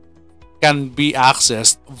can be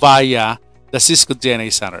accessed via the Cisco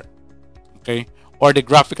DNA Center, okay, or the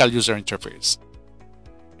graphical user interface.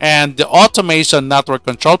 And the automation network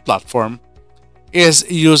control platform is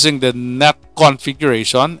using the net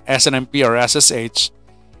configuration, SNMP or SSH,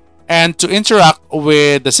 and to interact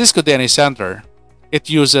with the Cisco DNA Center, it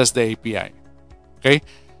uses the API. Okay,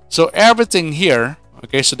 so everything here,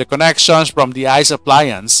 okay, so the connections from the ISE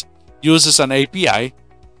appliance uses an API,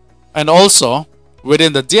 and also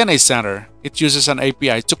within the DNA Center, it uses an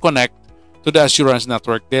API to connect to the assurance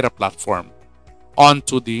network data platform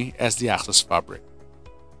onto the SD access fabric.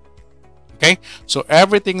 Okay, so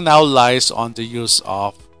everything now lies on the use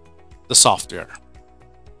of the software.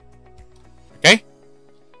 Okay,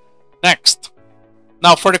 next.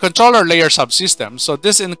 Now for the controller layer subsystem, so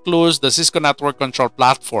this includes the Cisco Network Control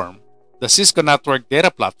Platform, the Cisco Network Data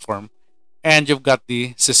Platform, and you've got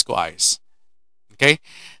the Cisco ISE. Okay,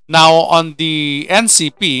 now on the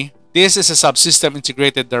NCP, this is a subsystem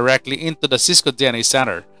integrated directly into the Cisco DNA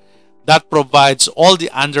Center that provides all the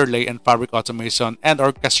underlay and fabric automation and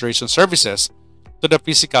orchestration services to the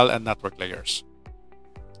physical and network layers.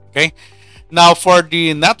 Okay, now for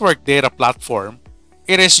the network data platform,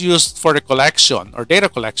 it is used for the collection or data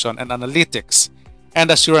collection and analytics and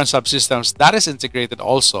assurance subsystems that is integrated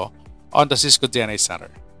also on the Cisco DNA Center.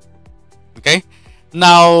 Okay,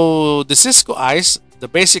 now the Cisco ISE, the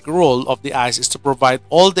basic role of the ISE is to provide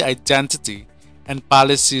all the identity and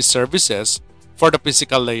policy services for the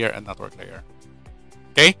physical layer and network layer.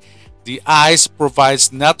 Okay, The ICE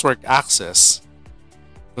provides network access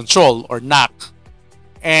control or NAC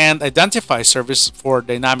and identifies service for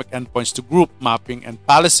dynamic endpoints to group mapping and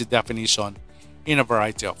policy definition in a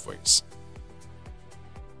variety of ways.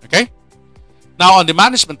 Okay? Now on the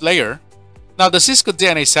management layer, now the Cisco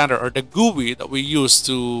DNA Center or the GUI that we use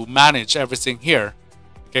to manage everything here,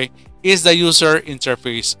 okay, is the user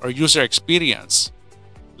interface or user experience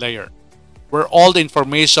layer, where all the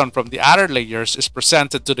information from the other layers is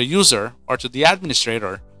presented to the user or to the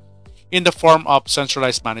administrator in the form of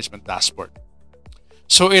centralized management dashboard.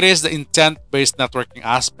 So it is the intent-based networking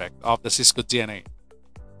aspect of the Cisco DNA.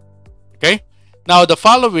 Okay? Now the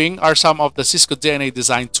following are some of the Cisco DNA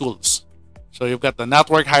design tools. So you've got the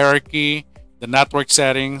network hierarchy, the network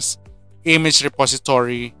settings, image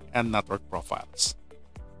repository, and network profiles.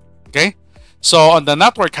 Okay? So on the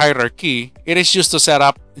network hierarchy, it is used to set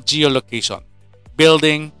up geolocation,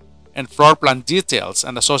 building, and floor plan details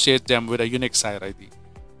and associate them with a unique site ID.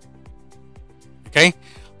 Okay?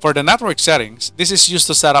 For the network settings, this is used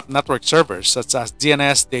to set up network servers such as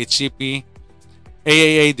DNS, DHCP,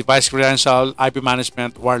 AAA, device credential, IP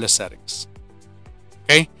management, wireless settings.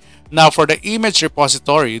 Okay? Now for the image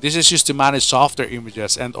repository, this is used to manage software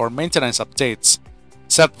images and or maintenance updates,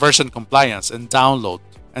 set version compliance, and download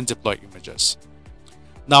and deploy images.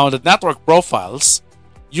 Now the network profiles,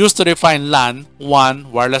 used to define LAN,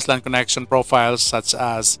 WAN, wireless LAN connection profiles such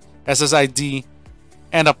as SSID,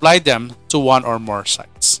 and apply them to one or more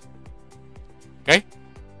sites. Okay?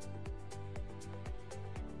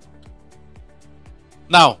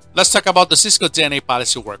 Now, let's talk about the Cisco DNA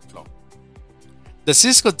policy workflow. The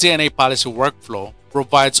Cisco DNA policy workflow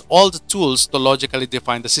provides all the tools to logically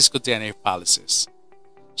define the Cisco DNA policies.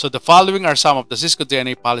 So the following are some of the Cisco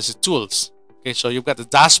DNA policy tools. Okay, so you've got the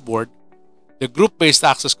dashboard, the group-based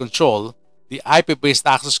access control, the IP-based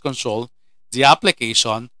access control, the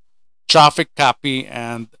application, traffic copy,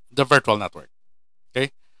 and the virtual network.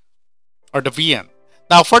 Okay, or the VN.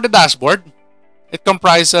 Now for the dashboard, it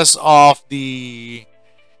comprises of the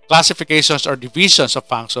classifications or divisions of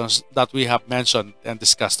functions that we have mentioned and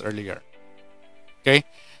discussed earlier. Okay,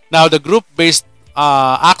 now the group-based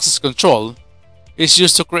access control is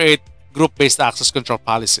used to create group-based access control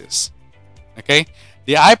policies. Okay,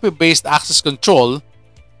 the IP-based access control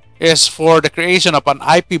is for the creation of an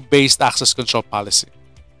IP-based access control policy.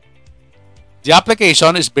 The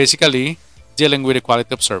application is basically dealing with the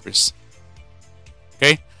quality of service.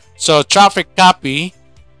 Okay, so traffic copy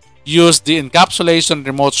use the encapsulation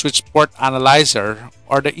remote switch port analyzer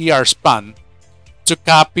or the ER span to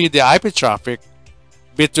copy the IP traffic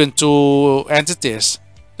between two entities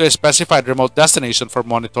to a specified remote destination for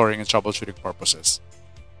monitoring and troubleshooting purposes.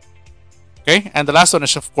 Okay, and the last one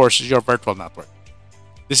is of course your virtual network.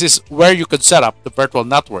 This is where you could set up the virtual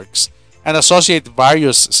networks and associate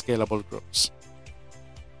various scalable groups.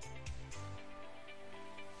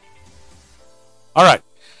 All right.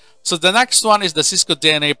 So the next one is the Cisco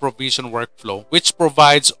DNA provision workflow, which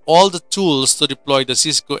provides all the tools to deploy the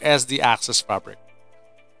Cisco SD Access Fabric.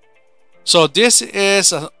 So this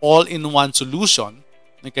is an all-in-one solution,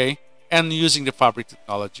 okay, and using the Fabric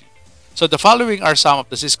technology. So the following are some of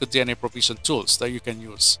the Cisco DNA provision tools that you can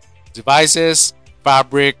use: devices,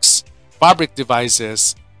 fabrics, fabric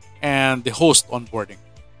devices, and the host onboarding.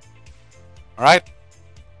 All right.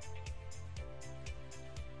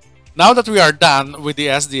 Now that we are done with the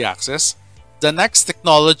SD access, the next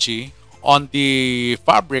technology on the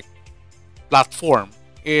Fabric platform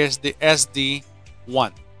is the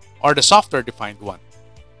SD-WAN or the software-defined one.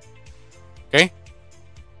 Okay.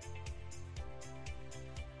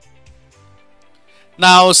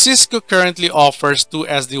 Now, Cisco currently offers two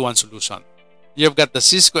SD-WAN solutions. You've got the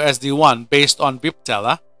Cisco SD-WAN based on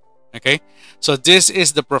Viptela. Okay, so this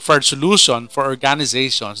is the preferred solution for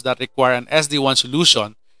organizations that require an SD-WAN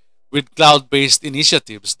solution with cloud-based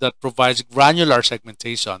initiatives that provides granular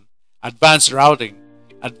segmentation, advanced routing,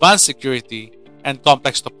 advanced security, and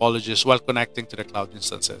complex topologies while connecting to the cloud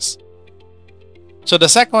instances. So the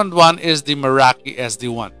second one is the Meraki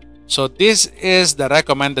SD-WAN. So this is the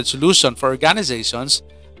recommended solution for organizations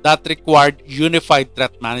that require unified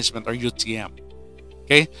threat management or UTM.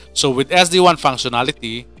 Okay, so with SD-WAN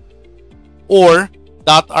functionality or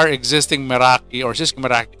that are existing Meraki or Cisco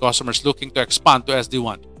Meraki customers looking to expand to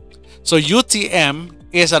SD-WAN. So UTM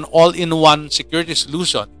is an all-in-one security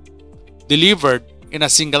solution delivered in a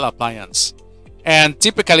single appliance and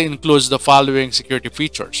typically includes the following security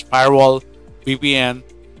features: firewall, VPN,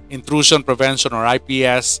 intrusion prevention or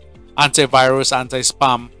IPS, antivirus,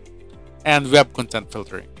 anti-spam, and web content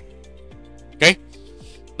filtering. Okay,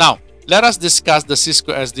 now let us discuss the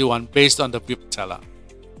Cisco SD-WAN based on the Viptela.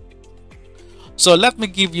 So let me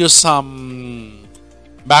give you some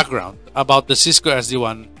background about the Cisco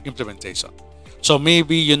SD-WAN implementation. So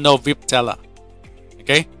maybe you know VIPTELA.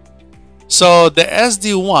 Okay, so the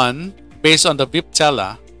SD-WAN based on the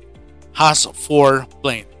VIPTELA has 4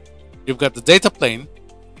 planes. You've got the data plane,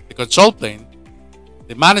 the control plane,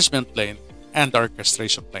 the management plane, and the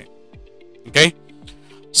orchestration plane. Okay,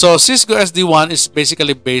 so Cisco SD-WAN is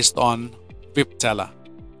basically based on VIPTELA.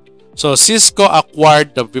 So Cisco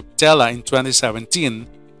acquired the VIPTELA in 2017,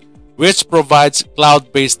 which provides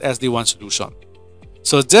cloud-based SD-WAN solution.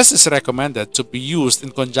 So this is recommended to be used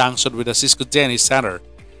in conjunction with the Cisco DNA Center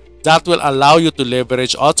that will allow you to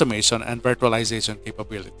leverage automation and virtualization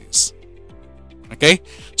capabilities. Okay,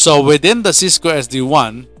 so within the Cisco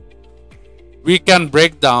SD-WAN, we can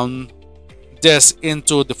break down this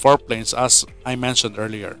into the 4 planes as I mentioned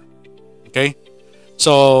earlier. Okay,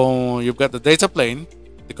 so you've got the data plane,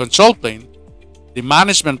 the control plane, the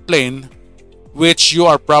management plane, which you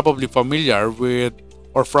are probably familiar with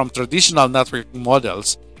or from traditional networking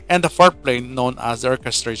models, and the 4th plane known as the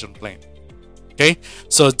orchestration plane. Okay,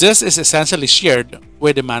 so this is essentially shared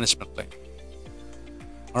with the management plane.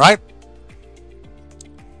 All right.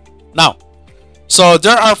 Now, so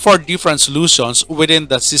there are 4 different solutions within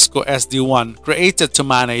the Cisco SD-WAN created to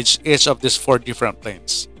manage each of these 4 different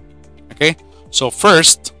planes. Okay, so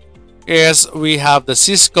first is we have the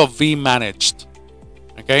Cisco vManaged.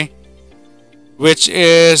 Okay, which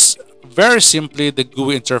is very simply the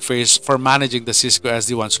GUI interface for managing the Cisco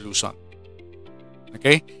SD-WAN solution.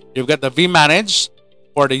 Okay, you've got the vManage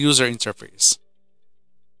for the user interface.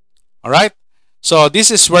 All right, so this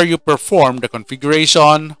is where you perform the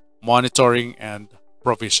configuration, monitoring, and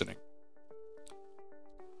provisioning.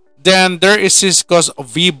 Then there is Cisco's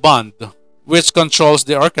vBond, which controls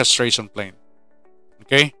the orchestration plane.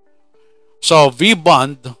 Okay, so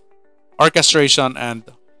vBond, orchestration, and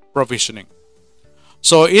provisioning.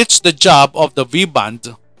 So it's the job of the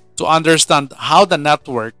vBond to understand how the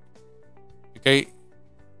network, okay,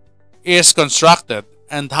 is constructed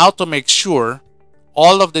and how to make sure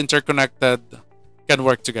all of the interconnected can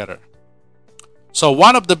work together. So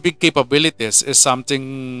one of the big capabilities is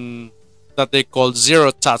something that they call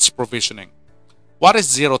zero-touch provisioning. What is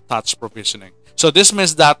zero-touch provisioning? So this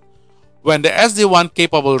means that when the SD-WAN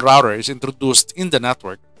capable router is introduced in the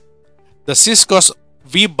network, the Cisco's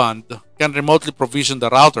vBond can remotely provision the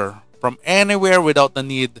router from anywhere without the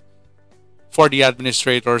need for the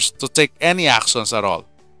administrators to take any actions at all.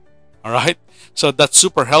 All right, so that's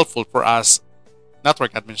super helpful for us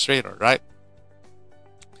network administrator, right?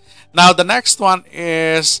 Now the next one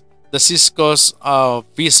is the Cisco's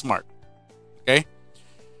vSmart. Okay,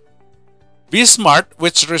 vSmart,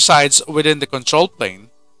 which resides within the control plane.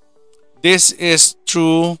 This is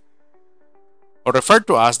true or referred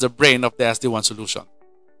to as the brain of the SD-WAN solution.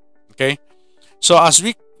 Okay, so as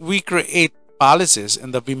we create policies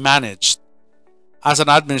in the vManaged, as an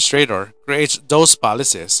administrator creates those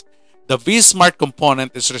policies, the vSmart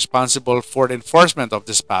component is responsible for the enforcement of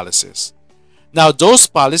these policies. Now those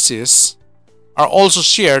policies are also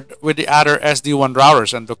shared with the other SD-WAN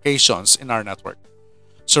routers and locations in our network.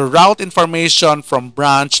 So route information from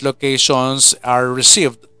branch locations are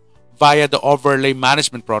received via the Overlay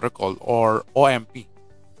Management Protocol, or OMP.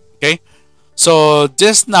 Okay, so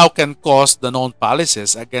this now can cause the known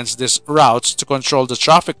policies against these routes to control the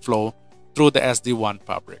traffic flow through the SD-WAN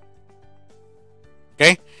fabric.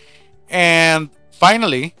 Okay, and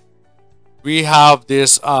finally, we have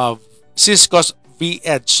this Cisco's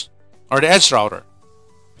vEdge, or the edge router.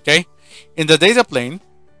 Okay, in the data plane,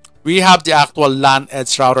 we have the actual LAN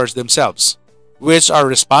edge routers themselves, which are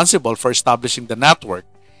responsible for establishing the network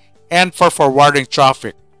and for forwarding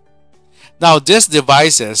traffic. Now, these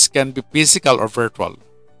devices can be physical or virtual,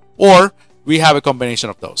 or we have a combination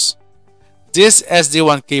of those. This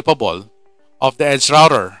SD-WAN capable of the edge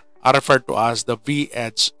router are referred to as the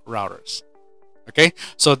vEdge routers. Okay,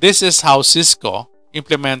 so this is how Cisco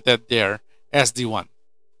implemented their SD-WAN.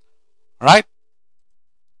 All right.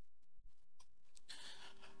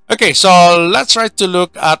 Okay, so let's try to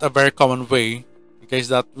look at a very common way in case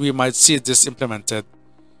that we might see this implemented.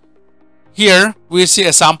 Here, we see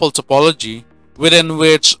a sample topology within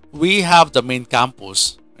which we have the main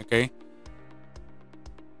campus, okay?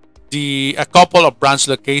 A couple of branch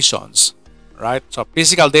locations, right? So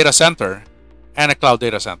physical data center and a cloud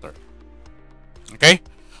data center, okay?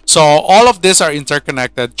 So all of these are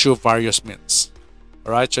interconnected through various means,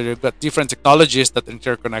 all right? So you've got different technologies that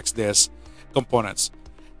interconnects these components.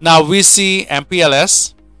 Now we see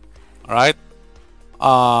MPLS, all right?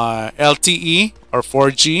 LTE or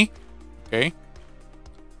 4G. Okay,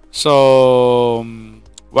 so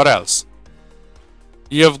what else?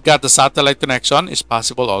 You've got the satellite connection, is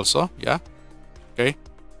possible also. Yeah. Okay.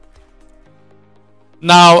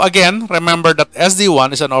 Now, again, remember that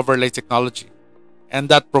SD-WAN is an overlay technology, and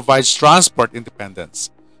that provides transport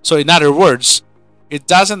independence. So in other words, it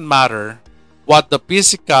doesn't matter what the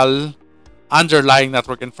physical underlying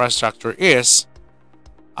network infrastructure is,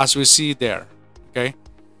 as we see there. Okay.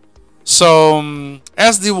 So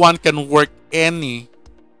SD-WAN can work any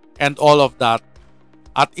and all of that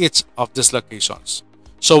at each of these locations.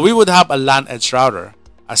 So we would have a LAN edge router,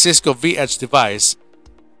 a Cisco vEdge device,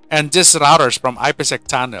 and these routers from IPsec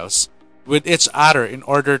tunnels with each other in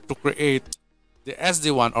order to create the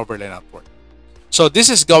SD-WAN overlay network. So this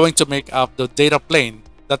is going to make up the data plane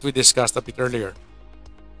that we discussed a bit earlier.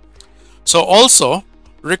 So also,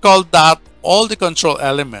 recall that all the control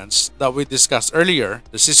elements that we discussed earlier,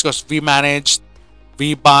 the Cisco's vManaged,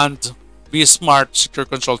 vBand, vSmart secure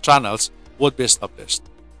control channels would be established.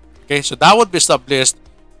 Okay, so that would be established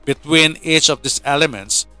between each of these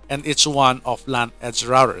elements and each one of LAN edge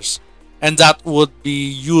routers. And that would be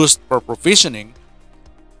used for provisioning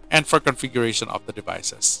and for configuration of the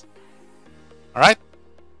devices. All right.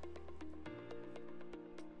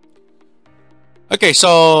 Okay,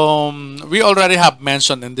 so we already have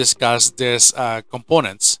mentioned and discussed these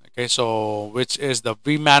components. Okay, so which is the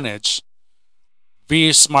vManage,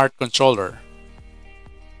 vSmart controller.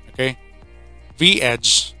 Okay,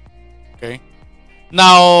 vEdge. Okay.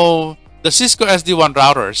 Now the Cisco SD-WAN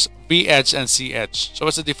routers, vEdge and cEdge. So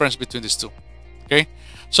what's the difference between these two? Okay,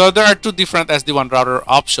 so there are two different SD-WAN router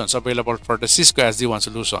options available for the Cisco SD-WAN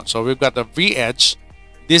solution. So we've got the vEdge.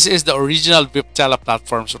 This is the original viptela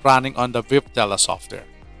platforms running on the viptela software.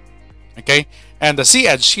 Okay, and the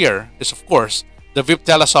cEdge here is of course the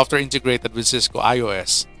viptela software integrated with Cisco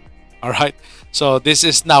iOS. All right, so this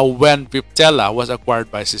is now when viptela was acquired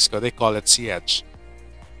by Cisco. They call it cEdge.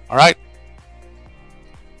 All right.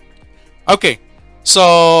 Okay,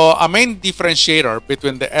 so a main differentiator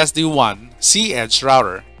between the SD-WAN cEdge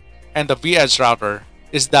router and the vEdge router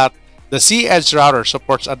is that the cEdge router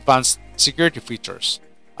supports advanced security features,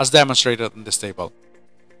 as demonstrated in this table.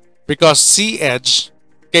 Because cEdge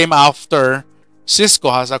came after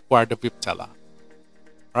Cisco has acquired the viptela.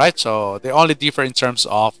 Alright, so they only differ in terms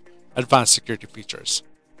of advanced security features.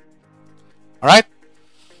 Alright.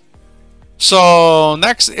 So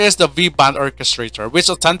next is the vBand orchestrator, which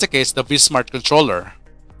authenticates the vSmart controller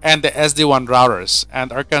and the SD-WAN routers and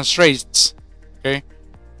orchestrates, okay,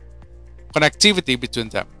 connectivity between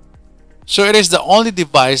them. So it is the only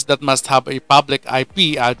device that must have a public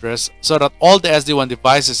IP address so that all the SD-WAN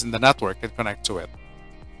devices in the network can connect to it.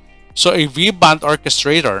 So a vBand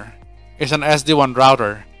orchestrator is an SD-WAN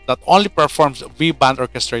router that only performs vBand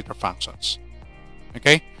orchestrator functions.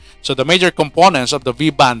 Okay? So the major components of the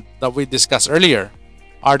vBand that we discussed earlier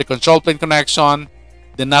are the control plane connection,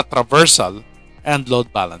 the NAT traversal, and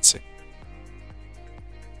load balancing.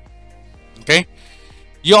 Okay?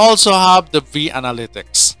 You also have the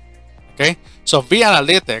vAnalytics. Okay? So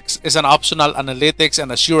vAnalytics is an optional analytics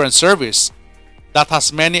and assurance service that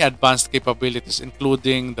has many advanced capabilities,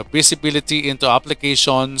 including the visibility into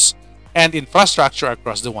applications and infrastructure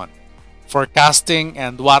across the WAN, forecasting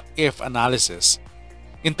and what-if analysis,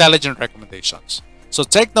 intelligent recommendations. So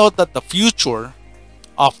take note that the future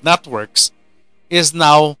of networks is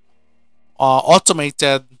now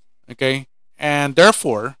automated, okay? And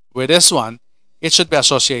therefore, with this one, it should be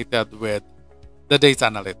associated with the data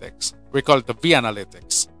analytics. We call it the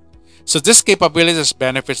vAnalytics. So this capabilities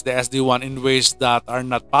benefits the SD-WAN in ways that are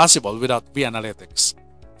not possible without vAnalytics.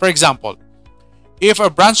 For example, if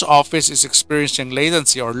a branch office is experiencing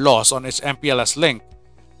latency or loss on its MPLS link,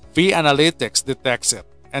 vAnalytics detects it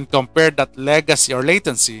and compare that legacy or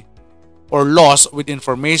latency or loss with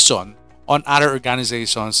information on other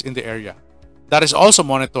organizations in the area. That is also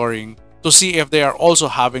monitoring to see if they are also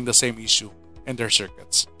having the same issue in their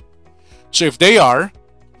circuits. So if they are,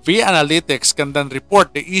 vAnalytics can then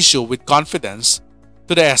report the issue with confidence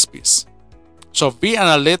to the SPs. So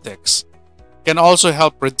vAnalytics can also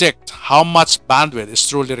help predict how much bandwidth is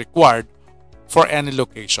truly required for any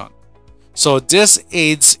location. So this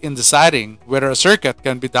aids in deciding whether a circuit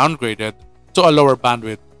can be downgraded to a lower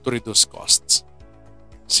bandwidth to reduce costs.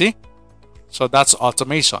 See? So that's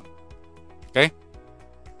automation. Okay?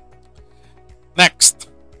 Next,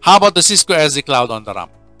 how about the Cisco SD Cloud on the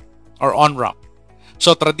ramp or on-ramp?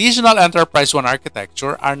 So traditional enterprise WAN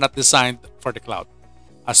architecture are not designed for the cloud.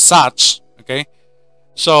 As such, okay,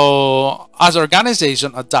 so as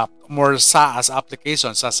organizations adopt more SaaS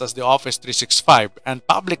applications such as the Office 365 and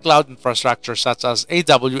public cloud infrastructure such as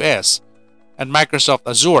AWS and Microsoft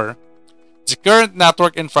Azure, The current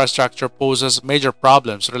network infrastructure poses major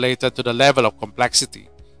problems related to the level of complexity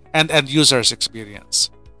and end users' experience.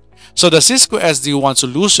 So the Cisco SD-WAN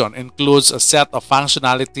solution includes a set of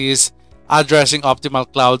functionalities addressing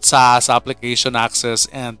optimal cloud SaaS application access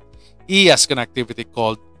and ES connectivity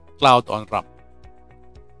called Cloud On-Ramp.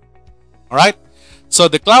 Alright, so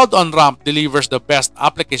the Cloud On-Ramp delivers the best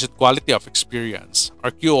application quality of experience,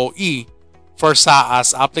 or QoE, for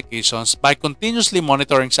SaaS applications by continuously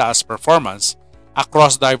monitoring SaaS performance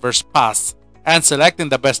across diverse paths and selecting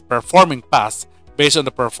the best performing path based on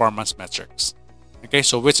the performance metrics. Okay,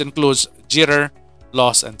 so which includes jitter,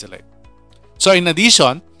 loss, and delay. So in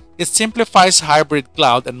addition, it simplifies hybrid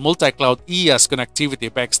cloud and multi-cloud ES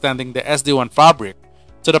connectivity by extending the SD-WAN fabric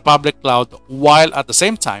to the public cloud while at the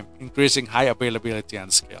same time increasing high availability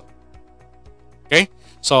and scale. Okay,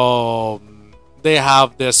 so they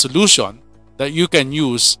have the solution that you can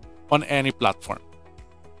use on any platform.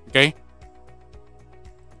 Okay.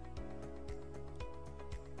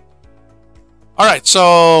 Alright,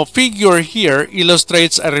 so figure here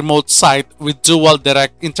illustrates a remote site with dual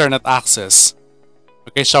direct internet access.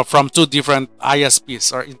 Okay, so from two different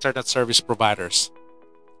ISPs or internet service providers.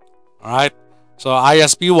 Alright, so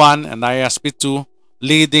ISP 1 and ISP 2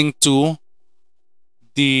 leading to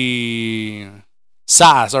the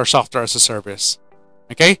SaaS or software as a service.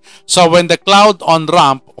 Okay, so when the Cloud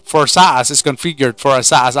On-Ramp for SaaS is configured for a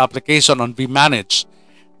SaaS application on vManage,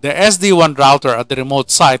 the SD-WAN router at the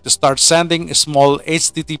remote site starts sending small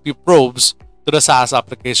HTTP probes to the SaaS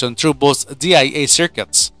application through both DIA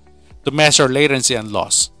circuits to measure latency and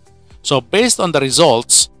loss. So based on the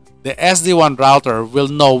results, the SD-WAN router will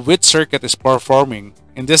know which circuit is performing,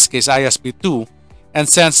 in this case ISP2, and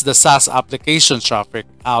sends the SaaS application traffic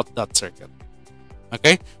out that circuit.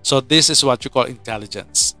 Okay, so this is what you call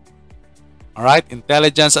intelligence. All right,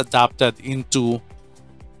 intelligence adapted into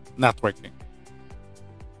networking.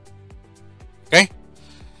 Okay,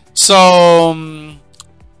 so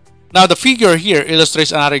now the figure here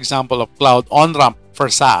illustrates another example of Cloud On-Ramp for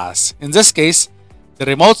SaaS. In this case, the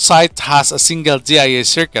remote site has a single DIA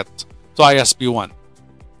circuit to ISP1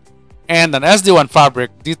 and an SD-WAN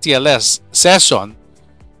fabric DTLS session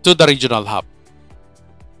to the regional hub.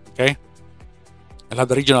 Okay, I'll have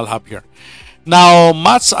the regional hub here. Now,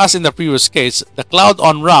 much as in the previous case, the Cloud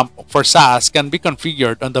On-Ramp for SaaS can be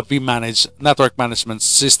configured on the vManage network management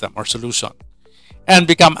system or solution and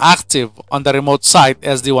become active on the remote site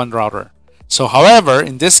SD-WAN router. So, however,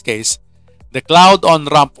 in this case, the Cloud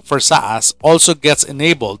On-Ramp for SaaS also gets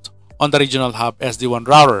enabled on the regional hub SD-WAN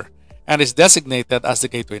router and is designated as the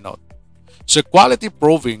gateway node. So, quality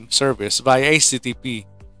proving service via HTTP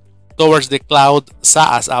towards the cloud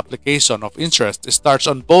SaaS application of interest starts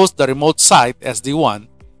on both the remote site SD-WAN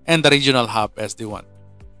and the regional hub SD-WAN.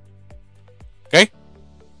 Okay?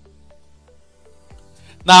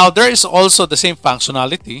 Now, there is also the same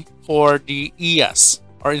functionality for the ES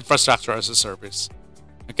or infrastructure as a service.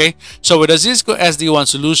 Okay? So, with the Cisco SD-WAN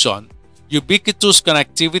solution, ubiquitous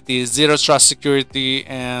connectivity, zero trust security,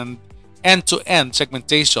 and end-to-end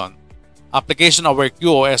segmentation, application-aware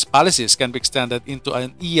QoS policies can be extended into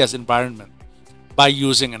an ES environment by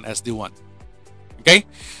using an SD-WAN. Okay,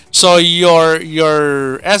 so your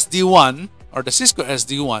SD-WAN or the Cisco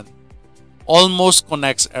SD-WAN almost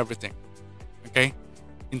connects everything. Okay,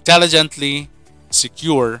 intelligently,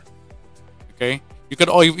 secure. Okay, you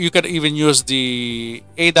could even use the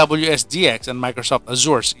AWS DX and Microsoft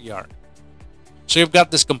Azure's ER. So you've got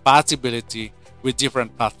this compatibility with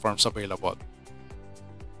different platforms available.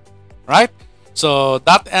 Right? So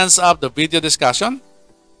that ends up the video discussion.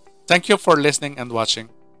 Thank you for listening and watching.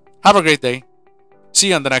 Have a great day. See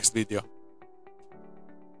you on the next video.